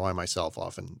 even though I myself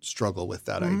often struggle with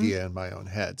that idea in my own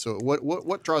head. So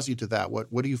what draws you to that? What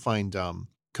do you find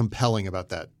compelling about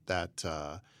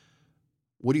that?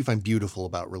 What do you find beautiful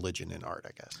about religion in art,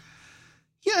 I guess?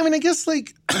 Yeah, I mean, I guess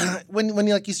like when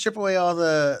you like you strip away all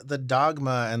the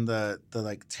dogma and the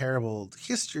like terrible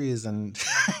histories and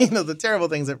the terrible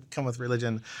things that come with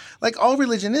religion, like all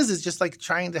religion is just like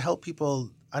trying to help people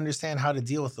understand how to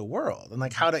deal with the world and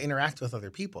like how to interact with other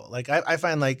people. Like I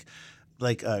find like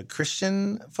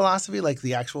Christian philosophy, like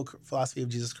the actual philosophy of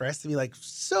Jesus Christ, to be like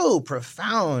so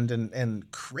profound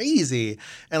and crazy,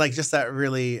 and like just that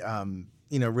really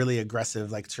really aggressive,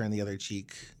 like turn the other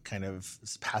cheek kind of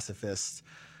pacifist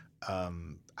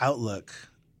outlook.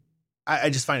 I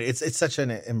just find it's such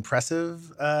an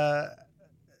impressive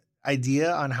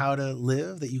idea on how to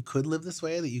live, that you could live this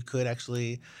way, that you could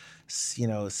actually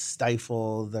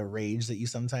stifle the rage that you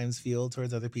sometimes feel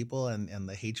towards other people and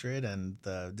the hatred and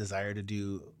the desire to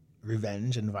do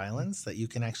revenge and violence, that you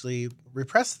can actually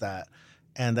repress that,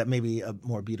 and that maybe a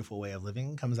more beautiful way of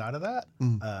living comes out of that.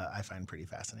 I find pretty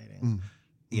fascinating.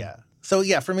 Yeah. So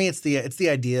yeah, for me, it's the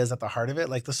ideas at the heart of it,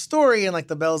 like the story and like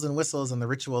the bells and whistles and the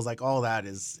rituals, like all that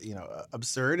is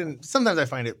absurd, and sometimes I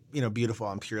find it beautiful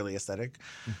on purely aesthetic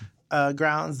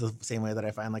grounds, the same way that I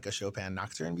find like a Chopin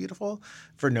nocturne beautiful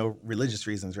for no religious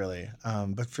reasons really.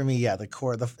 But for me, yeah, the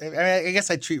core, I guess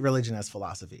I treat religion as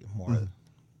philosophy more.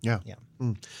 Yeah.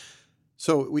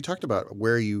 So we talked about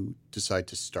where you decide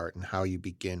to start and how you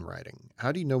begin writing.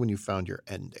 How do you know when you found your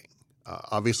ending?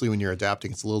 Obviously, when you're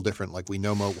adapting, it's a little different. Like we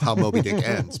know how Moby Dick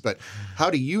ends, but how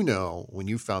do you know when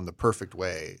you found the perfect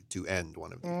way to end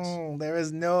one of these? There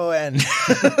is no end.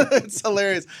 It's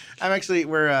hilarious.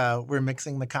 We're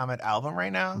mixing the Comet album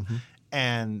right now,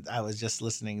 and I was just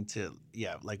listening to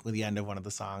like with the end of one of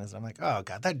the songs, and I'm like, oh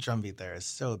god, that drum beat there is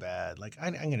so bad. Like I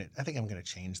think I'm gonna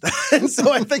change that. And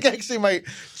so I think I actually might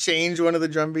change one of the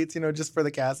drum beats, just for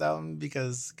the Cass album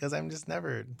because I'm just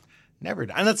never done.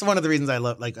 And that's one of the reasons I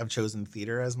love, like, I've chosen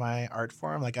theater as my art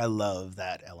form. Like, I love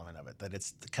that element of it, that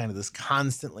it's kind of this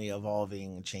constantly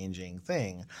evolving, changing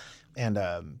thing. And,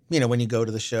 when you go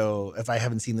to the show, if I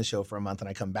haven't seen the show for a month and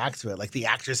I come back to it, like, the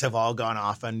actors have all gone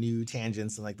off on new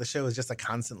tangents. And, like, the show is just a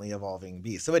constantly evolving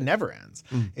beast. So it never ends.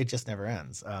 It just never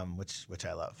ends, which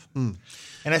I love. And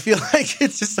I feel like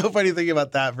it's just so funny thinking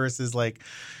about that versus, like,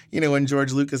 when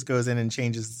George Lucas goes in and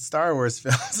changes the Star Wars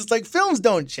films, it's like films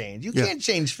don't change. You can't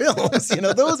change films.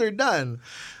 Those are done.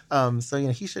 So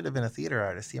he should have been a theater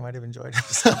artist. He might have enjoyed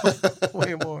himself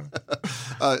way more.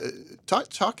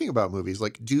 Talking about movies,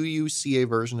 like, do you see a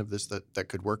version of this that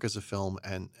could work as a film?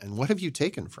 And what have you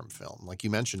taken from film? Like you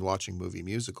mentioned, watching movie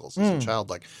musicals as a child.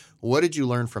 Like, what did you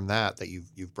learn from that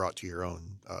you've brought to your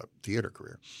own theater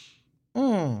career?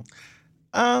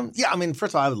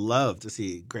 First of all, I would love to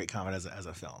see Great Comet as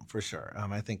a film for sure.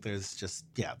 I think I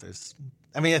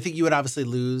think you would obviously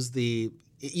lose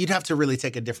you'd have to really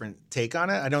take a different take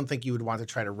on it. I don't think you would want to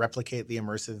try to replicate the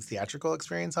immersive theatrical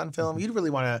experience on film. You'd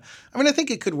really want to, I think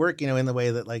it could work, in the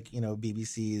way that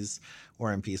BBC's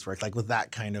War and Peace worked, like with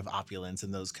that kind of opulence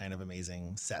and those kind of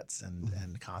amazing sets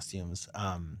and costumes.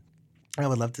 I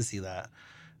would love to see that.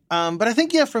 But I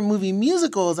think, for movie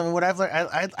musicals, what I've learned,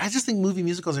 I just think movie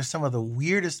musicals are some of the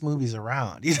weirdest movies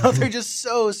around. They're just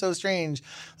so strange.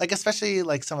 Like, especially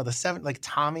like some of the like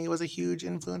Tommy was a huge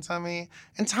influence on me.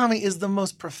 And Tommy is the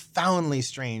most profoundly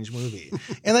strange movie.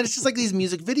 And then it's just like these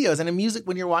music videos. And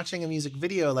when you're watching a music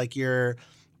video, like your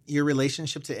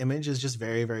relationship to image is just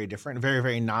very, very different, very,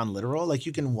 very non-literal. Like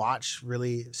you can watch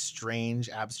really strange,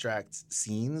 abstract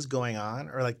scenes going on,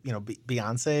 or like,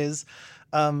 Beyonce's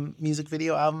music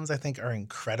video albums, I think, are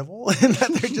incredible in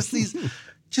that they're just these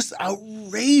just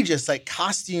outrageous like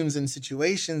costumes and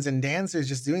situations and dancers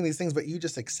just doing these things, but you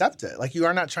just accept it. Like you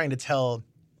are not trying to tell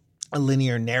a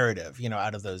linear narrative,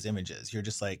 out of those images. You're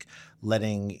just like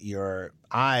letting your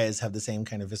eyes have the same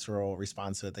kind of visceral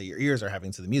response to it that your ears are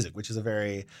having to the music, which is a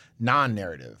very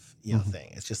non-narrative, thing.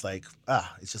 It's just like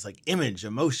image,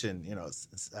 emotion,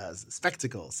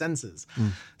 spectacle, senses.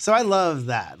 So I love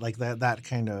that, like that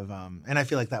kind of, and I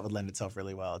feel like that would lend itself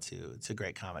really well to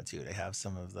Great Comet too, to have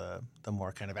some of the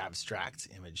more kind of abstract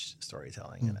image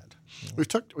storytelling in it.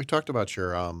 We talked about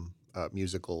your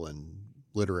musical and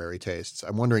literary tastes.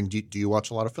 I'm wondering, do you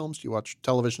watch a lot of films? Do you watch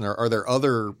television? Or are there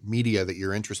other media that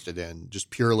you're interested in, just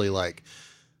purely like,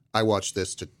 I watch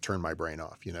this to turn my brain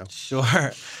off,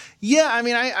 Sure. Yeah,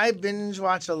 I binge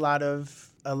watch a lot of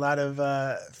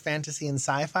fantasy and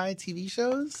sci-fi TV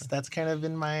shows. That's kind of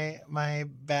been my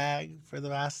bag for the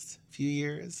last few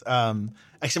years.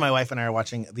 Actually, my wife and I are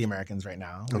watching The Americans right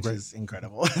now, which is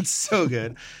incredible. It's so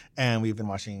good. And we've been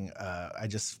watching, I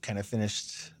just kind of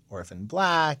finished Orphan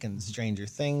Black, and Stranger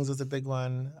Things was a big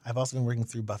one. I've also been working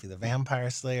through Buffy the Vampire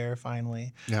Slayer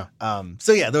finally. Yeah.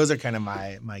 Those are kind of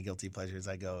my guilty pleasures.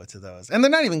 I go to those. And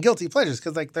they're not even guilty pleasures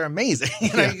because like they're amazing.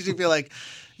 I usually feel like,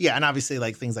 and obviously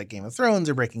like things like Game of Thrones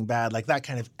or Breaking Bad, like that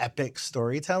kind of epic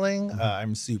storytelling,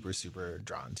 I'm super, super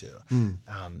drawn to.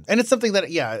 And it's something that,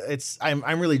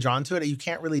 I'm really drawn to it. You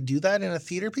can't really do that in a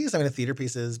theater piece. A theater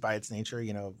piece is by its nature,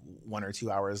 1 or 2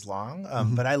 hours long.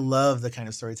 But I love the kind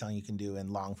of storytelling you can do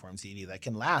in long form TV that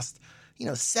can last,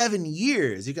 7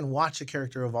 years. You can watch a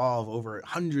character evolve over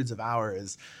hundreds of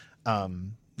hours.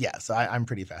 So I'm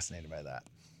pretty fascinated by that.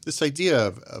 This idea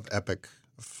of epic,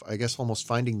 I guess almost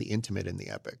finding the intimate in the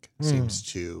epic seems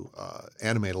to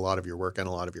animate a lot of your work and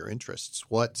a lot of your interests.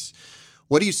 What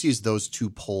do you see as those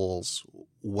two poles?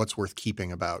 What's worth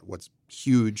keeping about what's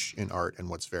huge in art and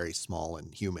what's very small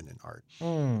and human in art?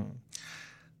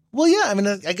 Well, yeah,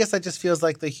 I guess that just feels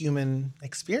like the human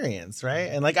experience, right?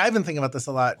 And like I've been thinking about this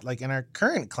a lot, like in our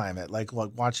current climate, like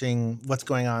watching what's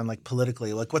going on, like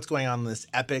politically, like what's going on this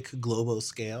epic global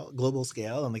scale,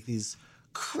 and like these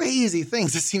crazy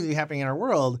things that seem to be happening in our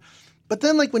world. But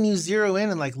then, like, when you zero in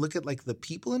and, like, look at, like, the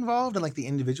people involved and, like, the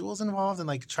individuals involved and,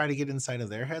 like, try to get inside of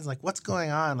their heads, like, what's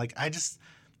going on? Like, I just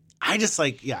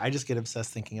get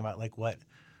obsessed thinking about, like, what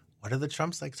are the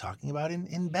Trumps, like, talking about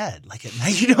in bed, like, at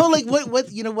night? You know, like, what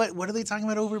are they talking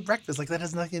about over breakfast? Like, that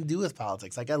has nothing to do with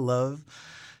politics. Like, I love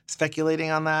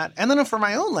speculating on that. And then for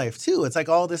my own life, too, it's like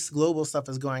all this global stuff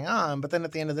is going on. But then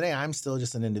at the end of the day, I'm still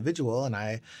just an individual, and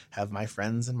I have my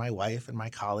friends and my wife and my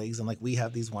colleagues, and, like, we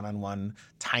have these one-on-one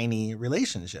tiny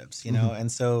relationships, you know? Mm-hmm.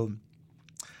 And so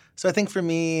I think for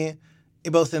me,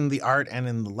 both in the art and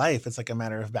in the life, it's like a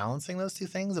matter of balancing those two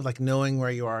things, of, like, knowing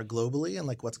where you are globally and,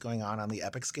 like, what's going on the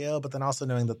epic scale, but then also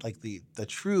knowing that, like, the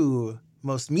true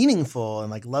most meaningful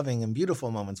and, like, loving and beautiful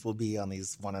moments will be on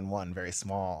these one-on-one, very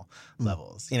small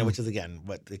levels, you know, which is, again,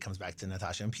 what it comes back to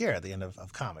Natasha and Pierre at the end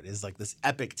of Comet, is, like, this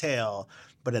epic tale,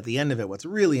 but at the end of it, what's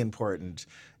really important,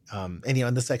 and, you know,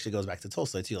 and this actually goes back to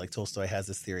Tolstoy, too. Like, Tolstoy has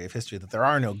this theory of history that there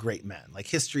are no great men. Like,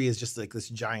 history is just, like, this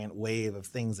giant wave of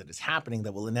things that is happening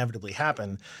that will inevitably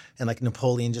happen. And, like,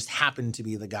 Napoleon just happened to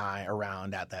be the guy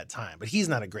around at that time. But he's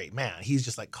not a great man. He's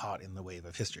just, like, caught in the wave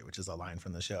of history, which is a line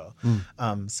from the show.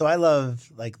 So I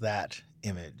love, like, that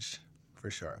image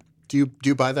for sure. Do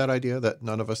you buy that idea that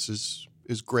none of us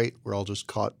is great? We're all just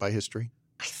caught by history?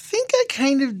 I think I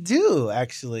kind of do,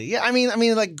 actually. Yeah, I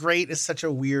mean, like, great is such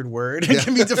a weird word. It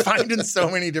can be defined in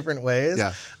so many different ways.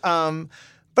 Yeah.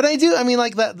 But I do. I mean,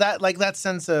 like, that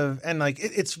sense of, and, like,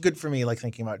 it's good for me, like,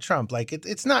 thinking about Trump. Like,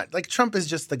 it's not like Trump is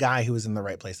just the guy who was in the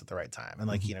right place at the right time, and,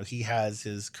 like, you know, he has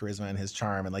his charisma and his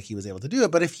charm, and, like, he was able to do it.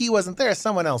 But if he wasn't there,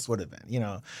 someone else would have been, you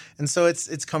know. And so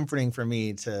it's comforting for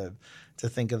me to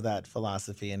think of that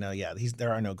philosophy and know,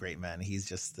 there are no great men. He's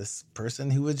just this person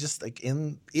who was just, like,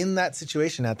 in that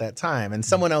situation at that time, and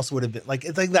someone else would have been, like,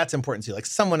 it's like that's important too. Like,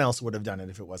 someone else would have done it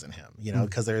if it wasn't him, you know,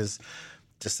 because there's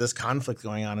just this conflict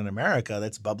going on in America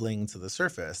that's bubbling to the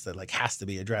surface that, like, has to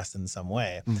be addressed in some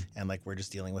way, and, like, we're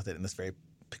just dealing with it in this very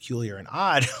peculiar and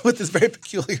odd with this very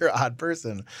peculiar odd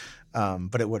person,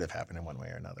 but it would have happened in one way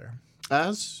or another.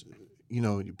 As you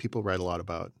know, people write a lot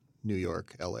about New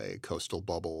York, LA, coastal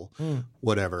bubble,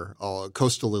 whatever, all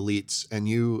coastal elites. And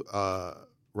you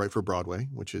write for Broadway,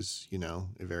 which is, you know,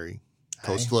 a very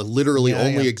coastal, literally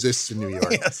only exists in New York.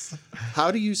 Yes.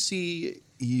 How do you see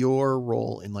your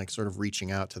role in, like, sort of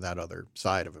reaching out to that other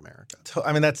side of America?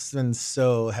 I mean, that's been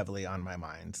so heavily on my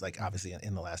mind, like, obviously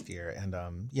in the last year. And,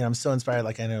 you know, I'm so inspired.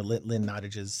 Like, I know Lynn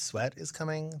Nottage's Sweat is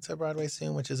coming to Broadway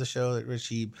soon, which is a show where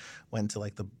she went to,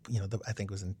 like, I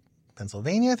think it was in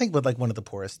Pennsylvania, but, like, one of the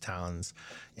poorest towns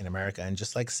in America, and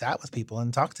just, like, sat with people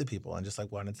and talked to people and just,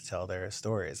 like, wanted to tell their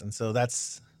stories. And so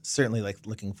that's certainly, like,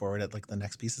 looking forward at, like, the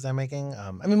next pieces I'm making.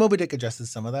 I mean, Moby Dick addresses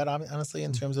some of that, honestly,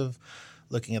 in terms of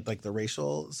looking at, like, the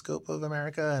racial scope of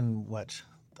America and what,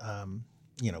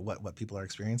 you know, what people are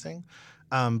experiencing.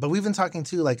 But we've been talking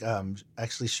too, like,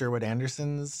 actually Sherwood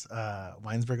Anderson's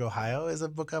Winesburg, Ohio is a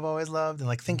book I've always loved, and,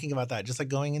 like, thinking about that, just, like,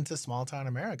 going into small town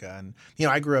America. And, you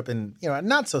know, I grew up in, you know,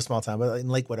 not so small town, but in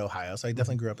Lakewood, Ohio. So I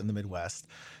definitely grew up in the Midwest.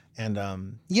 And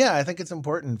I think it's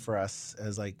important for us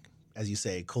as, like, as you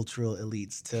say, cultural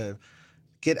elites to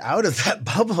get out of that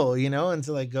bubble, you know, and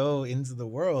to, like, go into the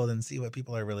world and see what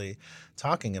people are really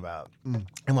talking about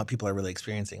and what people are really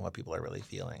experiencing, what people are really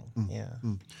feeling.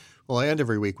 Well, I end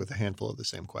every week with a handful of the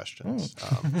same questions.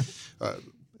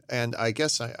 And I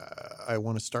guess I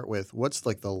want to start with, what's,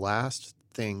 like, the last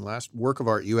work of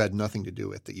art you had nothing to do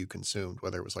with that you consumed,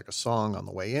 whether it was, like, a song on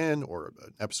the way in or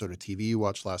an episode of TV you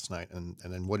watched last night, and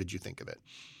then what did you think of it?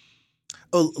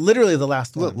 Oh, literally the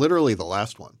last one. Literally the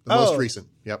last one. The most recent.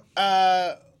 Yep.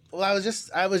 Well, I was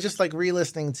just like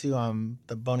re-listening to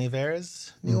the Bon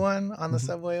Iver's new one on the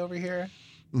subway over here.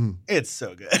 It's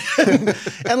so good.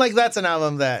 And, like, that's an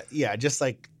album that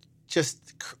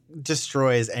just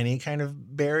destroys any kind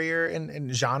of barrier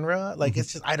in genre. Like,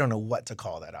 it's just, I don't know what to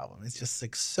call that album. It's just,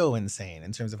 like, so insane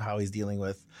in terms of how he's dealing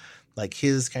with, like,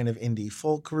 his kind of indie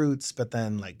folk roots, but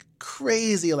then, like,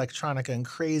 crazy electronica and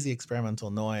crazy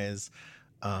experimental noise,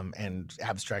 and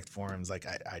abstract forms. Like,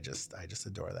 I just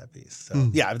adore that piece.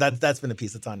 So that's been a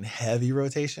piece that's on heavy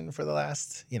rotation for the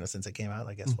last, you know, since it came out,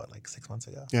 I guess, like 6 months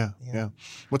ago. Yeah.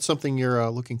 What's something you're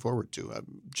looking forward to?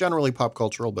 Generally pop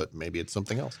cultural, but maybe it's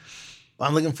something else. Well,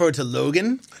 I'm looking forward to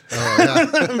Logan. Oh, yeah.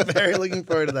 I'm very looking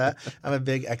forward to that. I'm a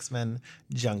big X-Men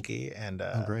junkie, and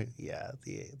great. Yeah,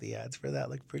 the ads for that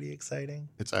look pretty exciting.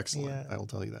 It's excellent. Yeah. I will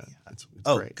tell you that. It's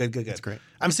great. Good. It's great.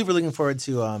 I'm super looking forward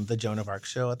to the Joan of Arc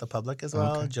show at the Public as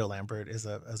well. Okay. Joe Lambert is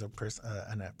a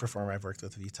performer I've worked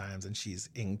with a few times, and she's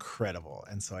incredible.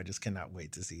 And so I just cannot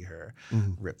wait to see her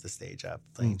rip the stage up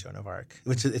playing Joan of Arc,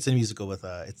 which it's a musical with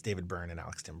it's David Byrne and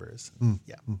Alex Timbers.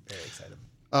 Yeah, very excited.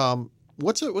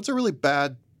 What's a really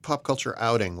bad pop culture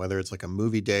outing, whether it's like a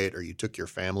movie date or you took your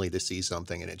family to see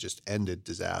something and it just ended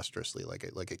disastrously,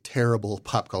 like a terrible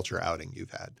pop culture outing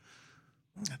you've had?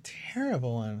 A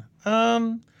terrible one.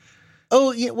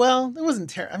 Oh yeah, well, it wasn't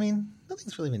terrible. I mean,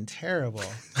 nothing's really been terrible.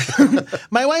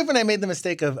 My wife and I made the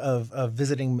mistake of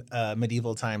visiting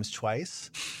medieval times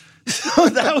twice. So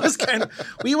that was kind of,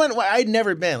 we went, I'd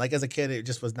never been, like as a kid, it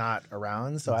just was not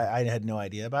around. So I had no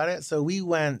idea about it. So we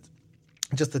went,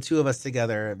 just the two of us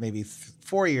together, maybe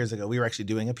 4 years ago. We were actually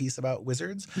doing a piece about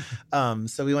wizards.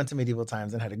 So we went to medieval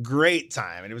times and had a great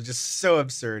time. And it was just so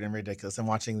absurd and ridiculous. And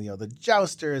watching the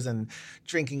jousters and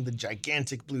drinking the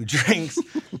gigantic blue drinks.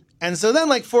 And so then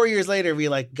like 4 years later, we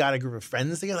like got a group of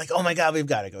friends together, like, oh my God, we've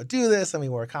got to go do this. And we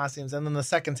wore costumes. And then the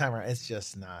second time around, it's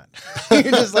just not. You're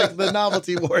just like, the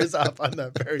novelty wears off on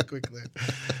that very quickly.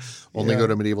 Only go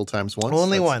to medieval times once?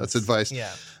 Once. That's advice.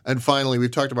 Yeah. And finally,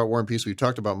 we've talked about War and Peace. We've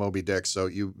talked about Moby Dick. So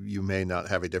you may not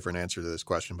have a different answer to this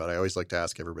question, but I always like to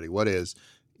ask everybody, what is,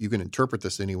 you can interpret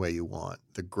this any way you want,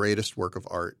 the greatest work of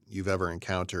art you've ever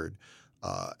encountered,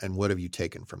 and what have you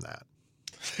taken from that?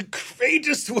 The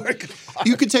greatest work of art.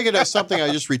 You could take it as something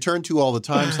I just return to all the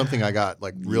time, something I got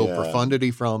like real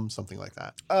profundity from, something like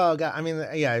that. Oh, God. I mean,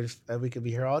 yeah, we could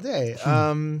be here all day.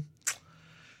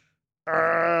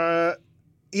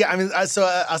 Yeah, I mean, oh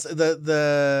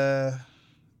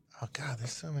God,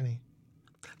 there's so many.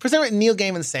 For some reason, Neil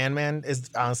Gaiman's Sandman is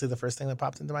honestly the first thing that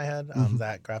popped into my head.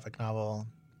 That graphic novel,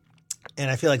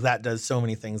 and I feel like that does so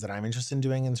many things that I'm interested in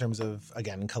doing in terms of,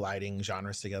 again, colliding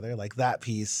genres together. Like that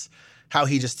piece, how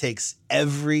he just takes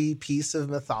every piece of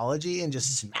mythology and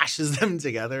just smashes them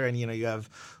together. And you have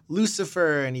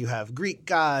Lucifer, and you have Greek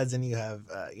gods, and you have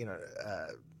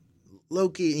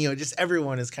Loki, just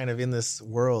everyone is kind of in this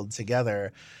world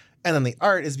together. And then the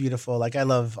art is beautiful. Like I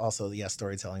love also,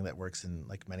 storytelling that works in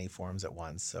like many forms at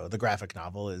once. So the graphic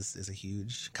novel is a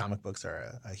huge, comic books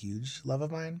are a huge love of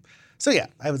mine. So yeah,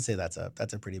 I would say that's a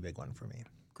pretty big one for me.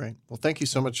 Great. Well, thank you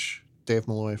so much, Dave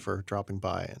Malloy, for dropping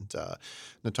by. And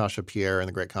Natasha, Pierre and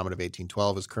the Great Comet of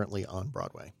 1812 is currently on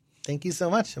Broadway. Thank you so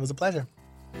much. It was a pleasure.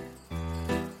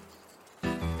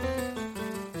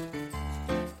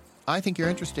 I Think You're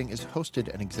Interesting is hosted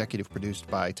and executive produced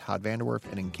by Todd Vanderwerf,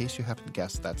 and in case you haven't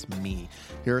guessed, that's me.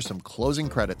 Here are some closing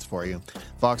credits for you.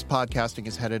 Vox Podcasting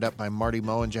is headed up by Marty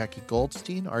Moe and Jackie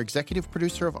Goldstein. Our executive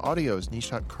producer of audio is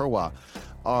Nishat Kurwa.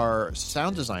 Our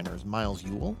sound designer is Miles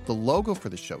Ewell. The logo for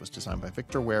the show was designed by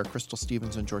Victor Ware, Crystal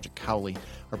Stevens, and Georgia Cowley.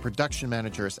 Our production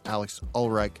manager is Alex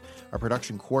Ulreich. Our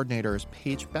production coordinator is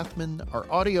Paige Bethman.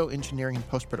 Our audio engineering and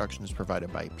post-production is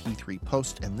provided by P3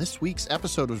 Post. And this week's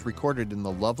episode was recorded in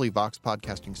the lovely Vox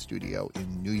Podcasting studio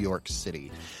in New York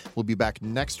City. We'll be back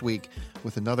next week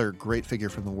with another great figure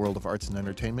from the world of arts and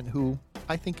entertainment who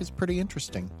I think is pretty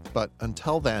interesting. But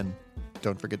until then,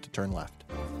 don't forget to turn left.